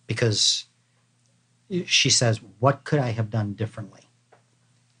know, because she says, what could I have done differently?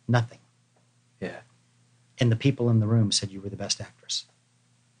 Nothing. Yeah. And the people in the room said you were the best actress.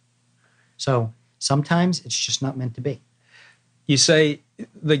 So sometimes it's just not meant to be. You say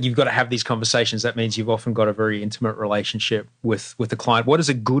that you've got to have these conversations. That means you've often got a very intimate relationship with the client. What does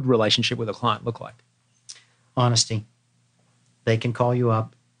a good relationship with a client look like? Honesty. They can call you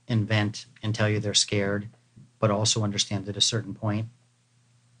up and vent and tell you they're scared, but also understand that at a certain point,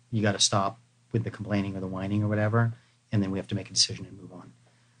 you got to stop with the complaining or the whining or whatever, and then we have to make a decision and move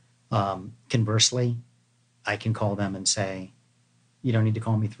on. Conversely, I can call them and say, you don't need to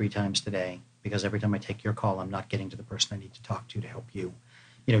call me 3 times today, because every time I take your call, I'm not getting to the person I need to talk to help you,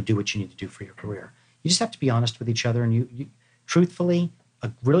 do what you need to do for your career. You just have to be honest with each other. And you truthfully,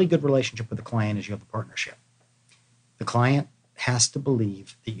 a really good relationship with the client is you have a partnership. The client has to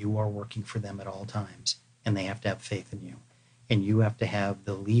believe that you are working for them at all times, and they have to have faith in you. And you have to have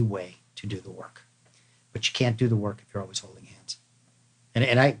the leeway to do the work. But you can't do the work if you're always holding hands.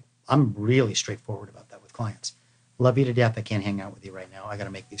 And I'm really straightforward about that with clients. Love you to death. I can't hang out with you right now. I got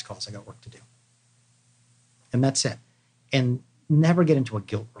to make these calls. I got work to do. And that's it. And never get into a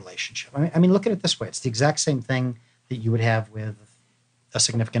guilt relationship. I mean, look at it this way. It's the exact same thing that you would have with a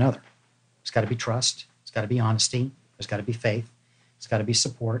significant other. There's got to be trust. There's got to be honesty. There's got to be faith. There's got to be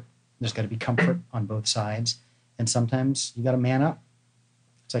support. There's got to be comfort on both sides. And sometimes you got to man up.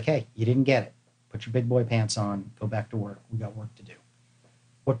 It's like, hey, you didn't get it. Put your big boy pants on. Go back to work. We got work to do.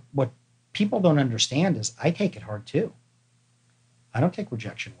 What people don't understand is I take it hard too. I don't take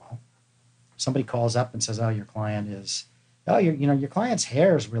rejection well. Somebody calls up and says, oh, your client's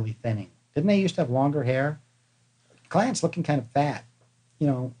hair is really thinning. Didn't they used to have longer hair? Client's looking kind of fat.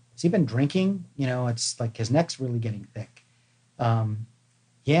 Has he been drinking? It's like his neck's really getting thick.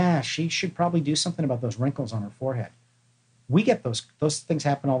 Yeah, she should probably do something about those wrinkles on her forehead. We get those things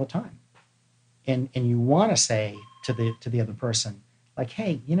happen all the time. And you want to say to the other person, like,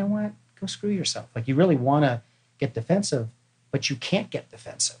 hey, you know what? Go screw yourself. Like, you really want to get defensive, but you can't get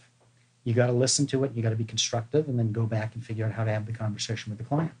defensive. You got to listen to it. You got to be constructive, and then go back and figure out how to have the conversation with the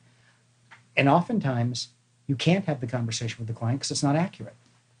client. And oftentimes, you can't have the conversation with the client because it's not accurate,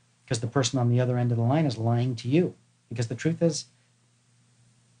 because the person on the other end of the line is lying to you. Because the truth is,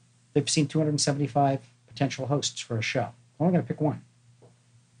 they've seen 275 potential hosts for a show. I'm only going to pick one.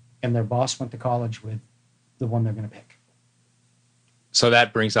 And their boss went to college with the one they're going to pick. So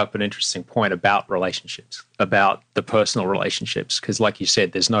that brings up an interesting point about relationships, about the personal relationships. Because like you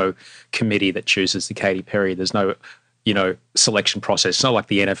said, there's no committee that chooses the Katy Perry. There's no, selection process. It's not like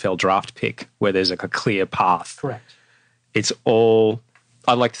the NFL draft pick where there's like a clear path. Correct. It's all,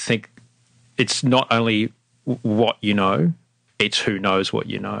 I like to think it's not only what you know, it's who knows what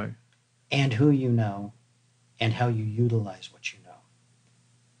you know. And who you know, and how you utilize what you know.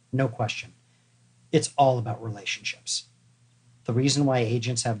 No question. It's all about relationships. The reason why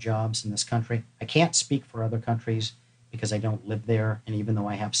agents have jobs in this country, I can't speak for other countries because I don't live there. And even though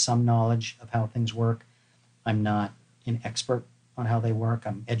I have some knowledge of how things work, I'm not an expert on how they work.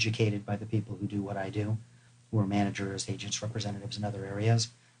 I'm educated by the people who do what I do, who are managers, agents, representatives in other areas.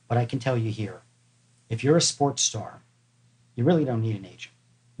 But I can tell you here, if you're a sports star, you really don't need an agent.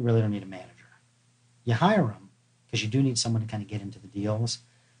 You really don't need a manager. You hire them because you do need someone to kind of get into the deals.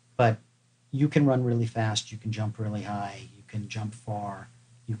 But you can run really fast. You can jump really high. You can jump far.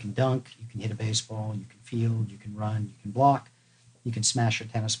 You can dunk. You can hit a baseball. You can field. You can run. You can block. You can smash a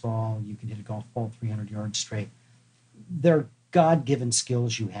tennis ball. You can hit a golf ball 300 yards straight. They're God-given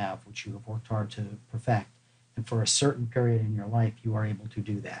skills you have, which you have worked hard to perfect. And for a certain period in your life, you are able to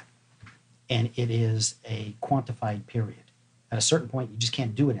do that. And it is a quantified period. At a certain point, you just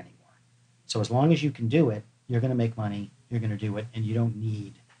can't do it anymore. So as long as you can do it, you're going to make money, you're going to do it, and you don't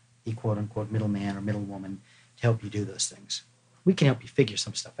need the quote-unquote middleman or middlewoman to help you do those things. We can help you figure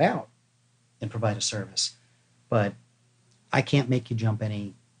some stuff out and provide a service, but I can't make you jump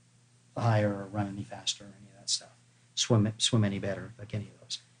any higher or run any faster or any of that stuff, swim any better, like any of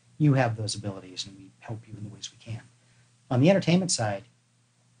those. You have those abilities, and we help you in the ways we can. On the entertainment side,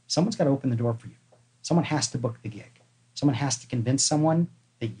 someone's got to open the door for you. Someone has to book the gig. Someone has to convince someone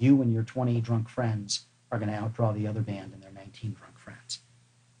that you and your 20 drunk friends are going to outdraw the other band and their 19 drunk friends.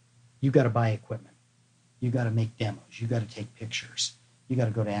 You got to buy equipment. You got to make demos. You got to take pictures. You got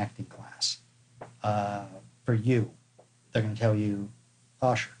to go to acting class. For you, they're going to tell you,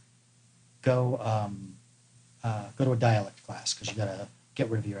 Osher, go to a dialect class because you got to get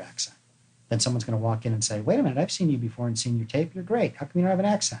rid of your accent. Then someone's going to walk in and say, wait a minute, I've seen you before and seen your tape. You're great. How come you don't have an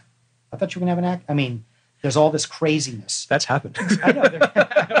accent? I thought you were going to have an accent. I mean, there's all this craziness. That's happened. I know.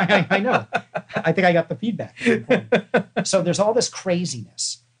 I know. I think I got the feedback. So there's all this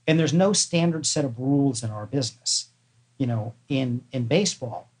craziness, and there's no standard set of rules in our business. You know, in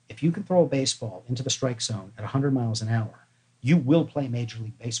baseball, if you can throw a baseball into the strike zone at 100 miles an hour, you will play Major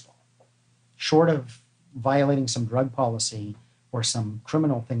League Baseball. Short of violating some drug policy or some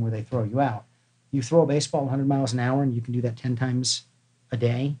criminal thing where they throw you out, you throw a baseball 100 miles an hour and you can do that 10 times a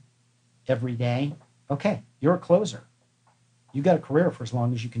day, every day. Okay, you're a closer. You got a career for as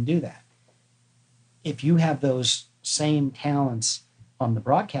long as you can do that. If you have those same talents on the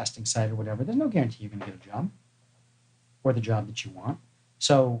broadcasting side or whatever, there's no guarantee you're going to get a job or the job that you want.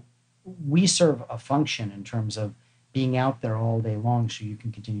 So we serve a function in terms of being out there all day long so you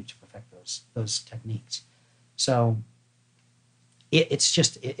can continue to perfect those techniques. So it's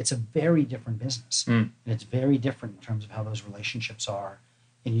a very different business. And it's very different in terms of how those relationships are.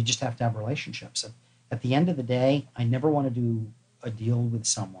 And you just have to have relationships. At the end of the day, I never want to do a deal with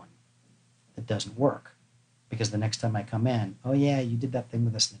someone that doesn't work. Because the next time I come in, oh yeah, you did that thing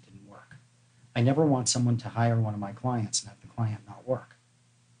with us and it didn't work. I never want someone to hire one of my clients and have the client not work.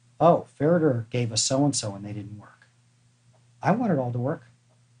 Oh, Ferreter gave us so-and-so and they didn't work. I want it all to work.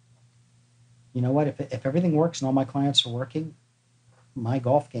 You know what? If everything works and all my clients are working, my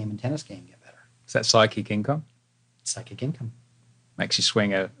golf game and tennis game get better. Is that psychic income? Psychic income. Makes you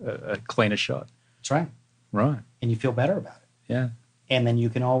swing a cleaner shot. That's right. Right. And you feel better about it. Yeah. And then you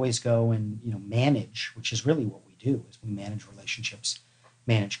can always go and, manage, which is really what we do, is we manage relationships,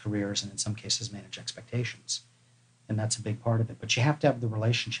 manage careers, and in some cases manage expectations. And that's a big part of it. But you have to have the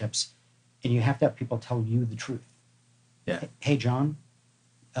relationships, and you have to have people tell you the truth. Yeah. Hey, John,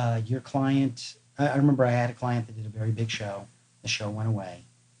 your client, I remember I had a client that did a very big show. The show went away,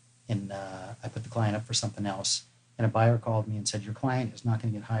 and I put the client up for something else. And a buyer called me and said, your client is not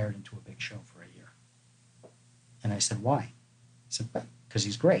going to get hired into a big show for a year. And I said, why? I said, because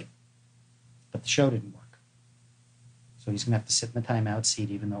he's great, but the show didn't work. So he's going to have to sit in the timeout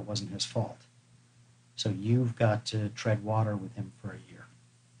seat even though it wasn't his fault. So you've got to tread water with him for a year.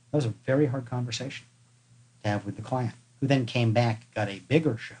 That was a very hard conversation to have with the client, who then came back, got a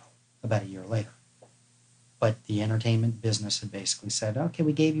bigger show about a year later. But the entertainment business had basically said, okay,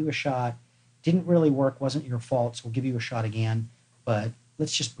 we gave you a shot. Didn't really work, wasn't your fault, so we'll give you a shot again. But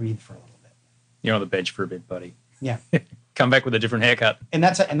let's just breathe for a little bit. You're on the bench for a bit, buddy. Yeah. Come back with a different haircut. And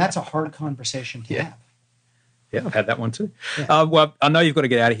that's a hard conversation to have. Yeah, I've had that one too. Yeah. Well, I know you've got to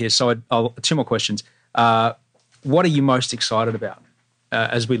get out of here, so I'll two more questions. What are you most excited about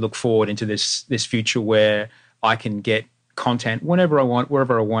as we look forward into this future where I can get content whenever I want,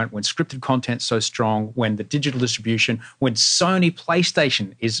 wherever I want, when scripted content's so strong, when the digital distribution, when Sony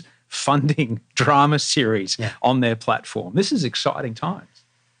PlayStation is funding drama series on their platform? This is exciting times.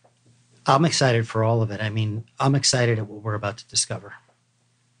 I'm excited for all of it. I mean, I'm excited at what we're about to discover.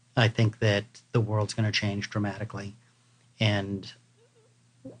 I think that the world's going to change dramatically. And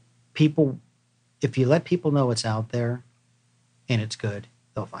people, if you let people know it's out there and it's good,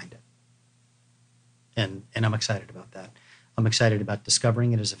 they'll find it. And I'm excited about that. I'm excited about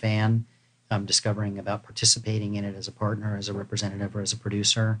discovering it as a fan. I'm discovering about participating in it as a partner, as a representative, or as a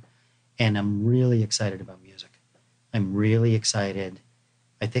producer. And I'm really excited about music. I'm really excited.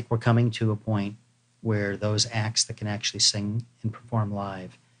 I think we're coming to a point where those acts that can actually sing and perform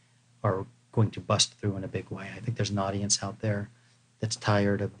live are going to bust through in a big way. I think there's an audience out there that's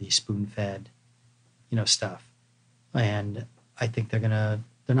tired of the spoon-fed, stuff. And I think they're not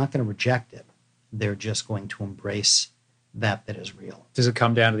going to reject it. They're just going to embrace that is real. Does it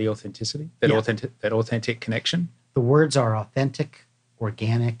come down to the authenticity, that authentic connection? The words are authentic,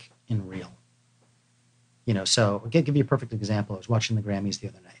 organic, and real. So I'll give you a perfect example. I was watching the Grammys the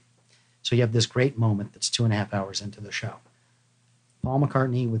other night. So you have this great moment that's 2.5 hours into the show. Paul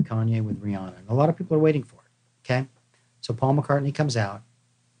McCartney with Kanye with Rihanna. And a lot of people are waiting for it, okay? So Paul McCartney comes out,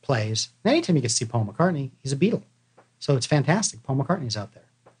 plays. And anytime you get to see Paul McCartney, he's a Beatle. So it's fantastic. Paul McCartney's out there.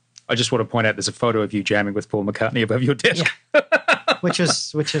 I just want to point out there's a photo of you jamming with Paul McCartney above your desk. Yeah. which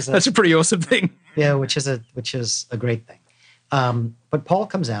is That's a pretty awesome thing. Yeah, which is a great thing. But Paul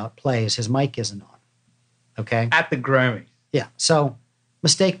comes out, plays, his mic isn't on. Okay? At the Grammys. Yeah. So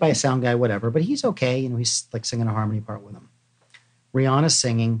mistake by a sound guy, whatever, but he's okay. He's like singing a harmony part with him. Rihanna's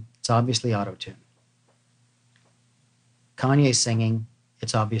singing, it's obviously auto-tune. Kanye's singing,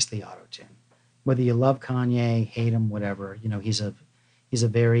 it's obviously auto-tune. Whether you love Kanye, hate him, whatever, he's a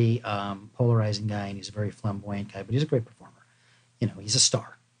very polarizing guy, and he's a very flamboyant guy, but he's a great performer. He's a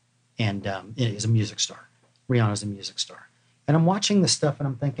star, and he's a music star. Rihanna's a music star. And I'm watching this stuff, and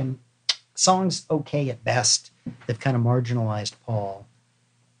I'm thinking, song's okay at best. They've kind of marginalized Paul,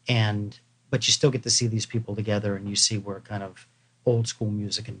 but you still get to see these people together, and you see where kind of old school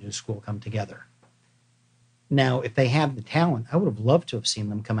music and new school come together. Now, if they have the talent, I would have loved to have seen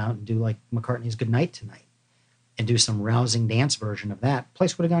them come out and do like McCartney's Good Night Tonight and do some rousing dance version of that.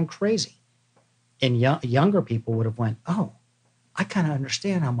 Place would have gone crazy. And younger people would have went, oh, I kind of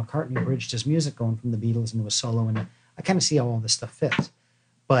understand how McCartney bridged his music going from the Beatles into a solo, and I kind of see how all this stuff fits.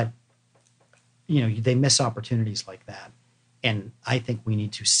 But, they miss opportunities like that. And I think we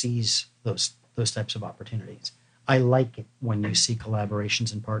need to seize those types of opportunities. I like it when you see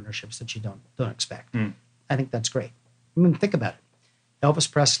collaborations and partnerships that you don't expect. I think that's great. Think about it. Elvis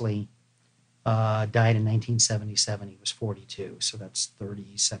Presley died in 1977. He was 42, so that's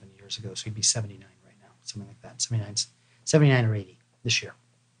 37 years ago. So he'd be 79 right now, something like that. 79 or 80 this year.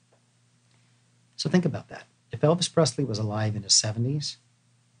 So think about that. If Elvis Presley was alive in his 70s,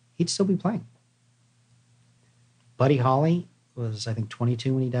 he'd still be playing. Buddy Holly was, I think,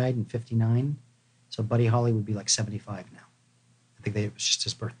 22 when he died, and 59. So Buddy Holly would be like 75 now. I think it was just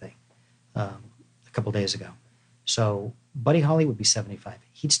his birthday a couple days ago. So Buddy Holly would be 75.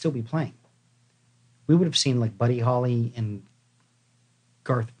 He'd still be playing. We would have seen like Buddy Holly and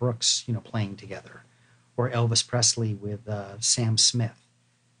Garth Brooks, playing together, or Elvis Presley with Sam Smith.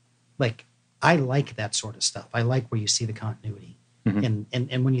 Like, I like that sort of stuff. I like where you see the continuity. Mm-hmm.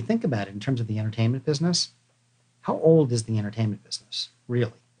 And when you think about it in terms of the entertainment business, how old is the entertainment business,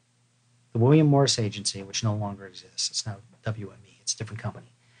 really? The William Morris Agency, which no longer exists, it's now WME, it's a different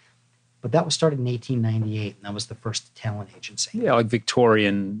company. But that was started in 1898, and that was the first talent agency. Yeah, like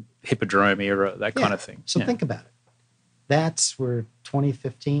Victorian Hippodrome era, that kind of thing. So think about it. That's where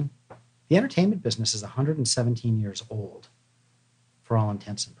 2015, the entertainment business is 117 years old for all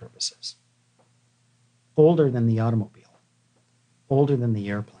intents and purposes. Older than the automobile, older than the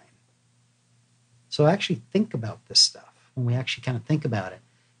airplane. So actually think about this stuff. When we actually kind of think about it,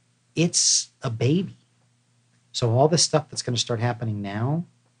 it's a baby. So all this stuff that's going to start happening now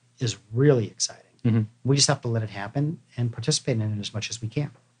is really exciting. Mm-hmm. We just have to let it happen and participate in it as much as we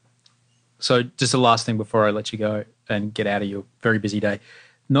can. So just the last thing before I let you go and get out of your very busy day.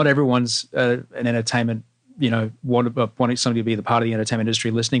 Not everyone's an entertainment, wanting somebody to be the part of the entertainment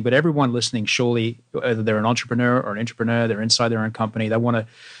industry listening, but everyone listening, surely, whether they're an entrepreneur or an intrapreneur, they're inside their own company, they want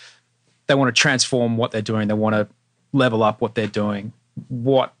to transform what they're doing. They want to level up what they're doing.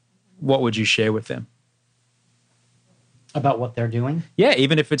 What would you share with them? About what they're doing? Yeah,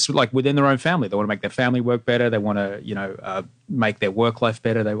 even if it's like within their own family. They want to make their family work better. They want to, make their work life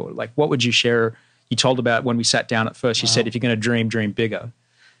better. They like, what would you share? You told about when we sat down at first, you said, if you're going to dream bigger.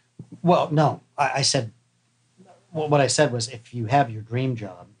 Well, no, I said, what I said was, if you have your dream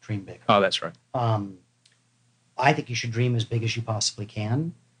job, dream bigger. Oh, that's right. I think you should dream as big as you possibly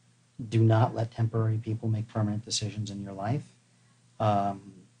can. Do not let temporary people make permanent decisions in your life.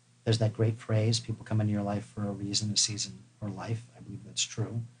 There's that great phrase, people come into your life for a reason, a season, or life. I believe that's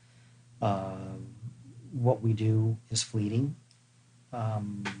true. What we do is fleeting.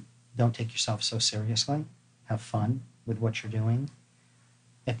 Don't take yourself so seriously. Have fun with what you're doing.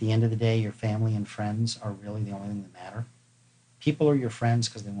 At the end of the day, your family and friends are really the only thing that matter. People are your friends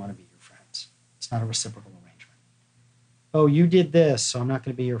because they want to be your friends. It's not a reciprocal arrangement. Oh, you did this, so I'm not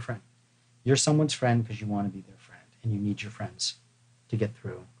going to be your friend. You're someone's friend because you want to be their friend, and you need your friends to get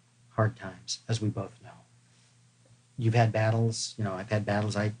through hard times, as we both know. You've had battles. I've had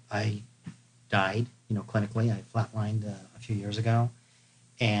battles. I died, clinically. I flatlined a few years ago.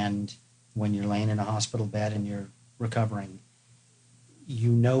 And when you're laying in a hospital bed and you're recovering, you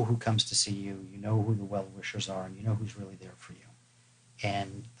know who comes to see you. You know who the well-wishers are, and you know who's really there for you.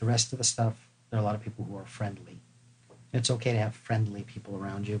 And the rest of the stuff, there are a lot of people who are friendly. It's okay to have friendly people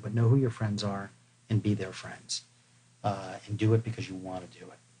around you, but know who your friends are and be their friends, and do it because you want to do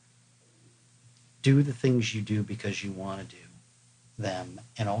it. Do the things you do because you want to do them,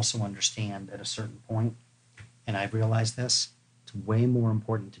 and also understand at a certain point, and I've realized this, it's way more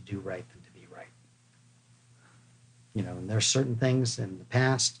important to do right than to be right. You know, and there's certain things in the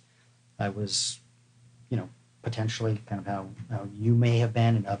past I was, you know, potentially kind of how you may have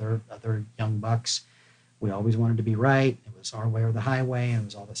been and other young bucks. We always wanted to be right. It was our way or the highway, and it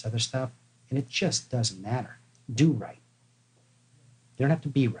was all this other stuff. And it just doesn't matter. Do right. You don't have to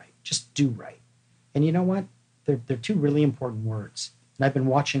be right. Just do right. And you know what? They're two really important words. And I've been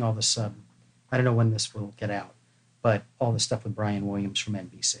watching all this, I don't know when this will get out, but all this stuff with Brian Williams from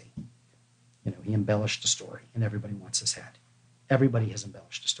NBC. You know, he embellished a story, and everybody wants his head. Everybody has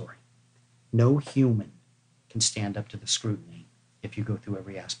embellished a story. No human can stand up to the scrutiny if you go through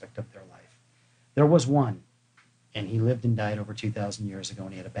every aspect of their life. There was one, and he lived and died over 2,000 years ago,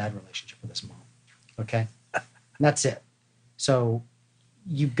 and he had a bad relationship with his mom. Okay? And that's it. So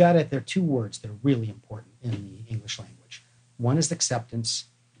you've got it. There are two words that are really important in the English language. One is acceptance,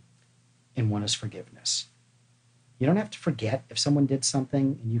 and one is forgiveness. You don't have to forget if someone did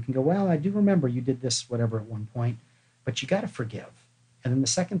something, and you can go, well, I do remember you did this, whatever, at one point, but you got to forgive. And then the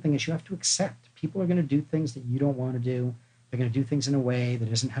second thing is you have to accept. People are going to do things that you don't want to do. They're going to do things in a way that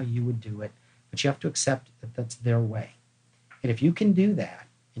isn't how you would do it. But you have to accept that that's their way. And if you can do that,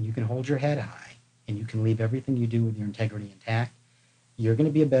 and you can hold your head high, and you can leave everything you do with your integrity intact, you're going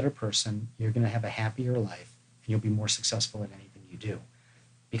to be a better person. You're going to have a happier life, and you'll be more successful at anything you do.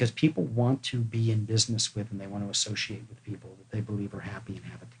 Because people want to be in business with, and they want to associate with people that they believe are happy and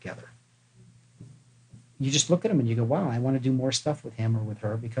have it together. You just look at them and you go, wow, I want to do more stuff with him or with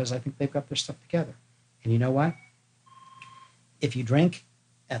her because I think they've got their stuff together. And you know what? If you drink,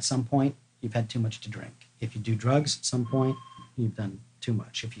 at some point, you've had too much to drink. If you do drugs, at some point, you've done too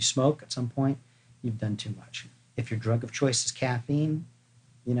much. If you smoke, at some point, you've done too much. If your drug of choice is caffeine,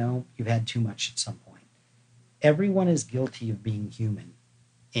 you know, you've had too much at some point. Everyone is guilty of being human.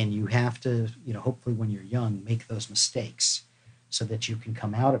 And you have to, you know, hopefully when you're young, make those mistakes so that you can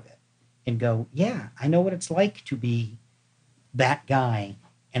come out of it and go, yeah, I know what it's like to be that guy,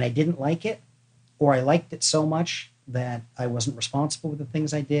 and I didn't like it, or I liked it so much that I wasn't responsible with the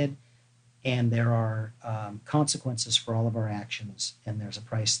things I did, and there are consequences for all of our actions, and there's a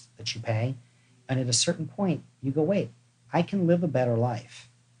price that you pay. And at a certain point, you go, wait, I can live a better life.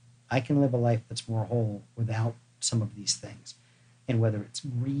 I can live a life that's more whole without some of these things. And whether it's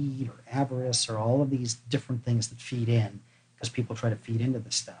greed or avarice or all of these different things that feed in, because people try to feed into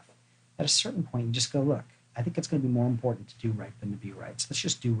this stuff, at a certain point, you just go, look, I think it's going to be more important to do right than to be right. So let's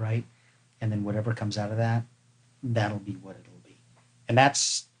just do right. And then whatever comes out of that, that'll be what it'll be. And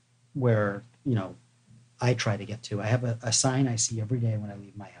that's where, you know, I try to get to. I have a sign I see every day when I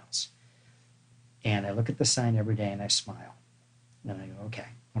leave my house. And I look at the sign every day and I smile. And I go, okay,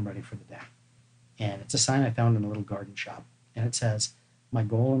 I'm ready for the day. And it's a sign I found in a little garden shop. And it says, my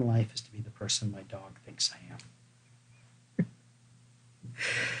goal in life is to be the person my dog thinks I am.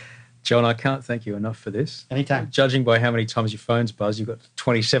 John, I can't thank you enough for this. Anytime. Judging by how many times your phone's buzzed, you've got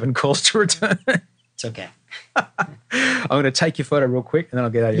 27 calls to return. It's okay. I'm going to take your photo real quick, and then I'll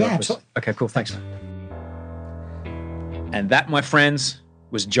get out of your office. Absolutely. Okay, cool. Thanks. And that, my friends,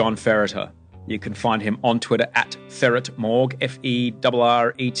 was John Ferreter. You can find him on Twitter at FerretMorgue,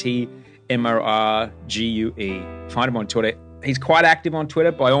 FerretMorgue. Find him on Twitter. He's quite active on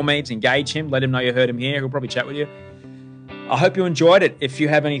Twitter. By all means, engage him. Let him know you heard him here. He'll probably chat with you. I hope you enjoyed it. If you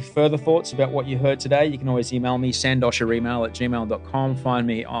have any further thoughts about what you heard today, you can always email me, sandosheremail@gmail.com. Find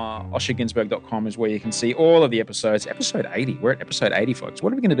me on osherginsberg.com is where you can see all of the episodes. Episode 80. We're at episode 80, folks.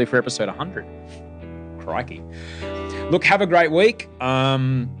 What are we going to do for episode 100? Crikey. Look, have a great week. What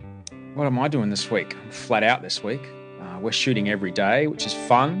am I doing this week? I'm flat out this week. We're shooting every day, which is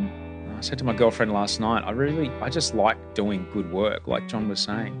fun. I said to my girlfriend last night, I just like doing good work, like John was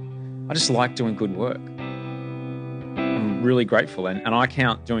saying. I just like doing good work. I'm really grateful, and I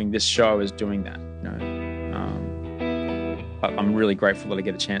count doing this show as doing that. You know, I'm really grateful that I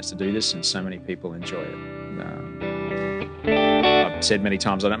get a chance to do this, and so many people enjoy it. I've said many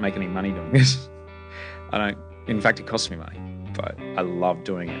times I don't make any money doing this. I don't. In fact, it costs me money, but I love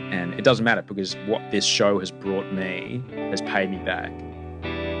doing it, and it doesn't matter because what this show has brought me has paid me back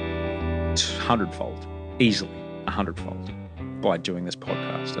 100-fold, easily 100-fold. By doing this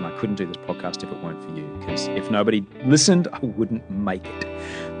podcast, and I couldn't do this podcast if it weren't for you, because if nobody listened, I wouldn't make it.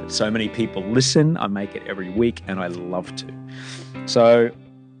 But so many people listen, I make it every week, and I love to. So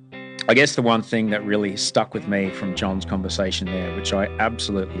I guess the one thing that really stuck with me from John's conversation there, which I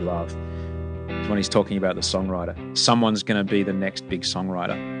absolutely love, is when he's talking about the songwriter. Someone's going to be the next big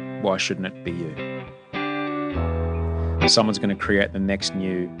songwriter. Why shouldn't it be you? Someone's going to create the next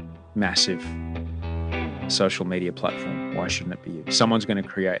new massive social media platform. Why shouldn't it be you? Someone's going to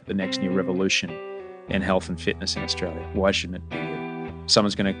create the next new revolution in health and fitness in Australia. Why shouldn't it be you?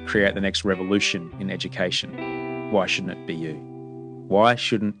 Someone's going to create the next revolution in education. Why shouldn't it be you? Why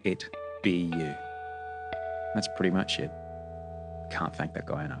shouldn't it be you? That's pretty much it. Can't thank that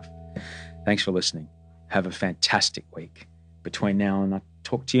guy enough. Thanks for listening. Have a fantastic week. Between now and I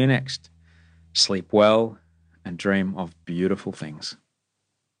talk to you next. Sleep well and dream of beautiful things.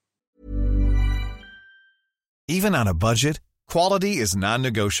 Even on a budget, quality is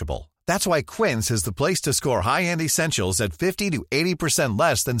non-negotiable. That's why Quince is the place to score high-end essentials at 50 to 80%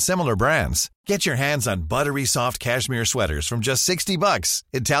 less than similar brands. Get your hands on buttery soft cashmere sweaters from just $60,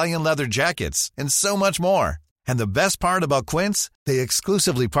 Italian leather jackets, and so much more. And the best part about Quince, they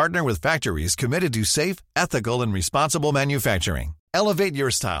exclusively partner with factories committed to safe, ethical, and responsible manufacturing. Elevate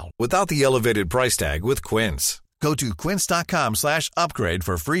your style without the elevated price tag with Quince. Go to quince.com/upgrade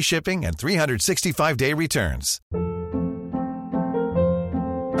for free shipping and 365-day returns.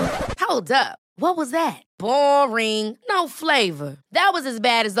 Hold up. What was that? Boring. No flavor. That was as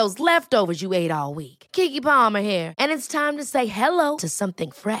bad as those leftovers you ate all week. Keke Palmer here. And it's time to say hello to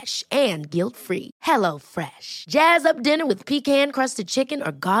something fresh and guilt-free. Hello Fresh. Jazz up dinner with pecan-crusted chicken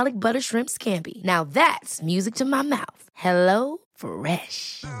or garlic butter shrimp scampi. Now that's music to my mouth. Hello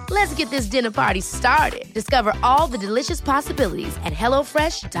Fresh. Let's get this dinner party started. Discover all the delicious possibilities at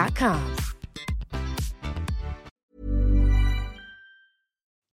HelloFresh.com.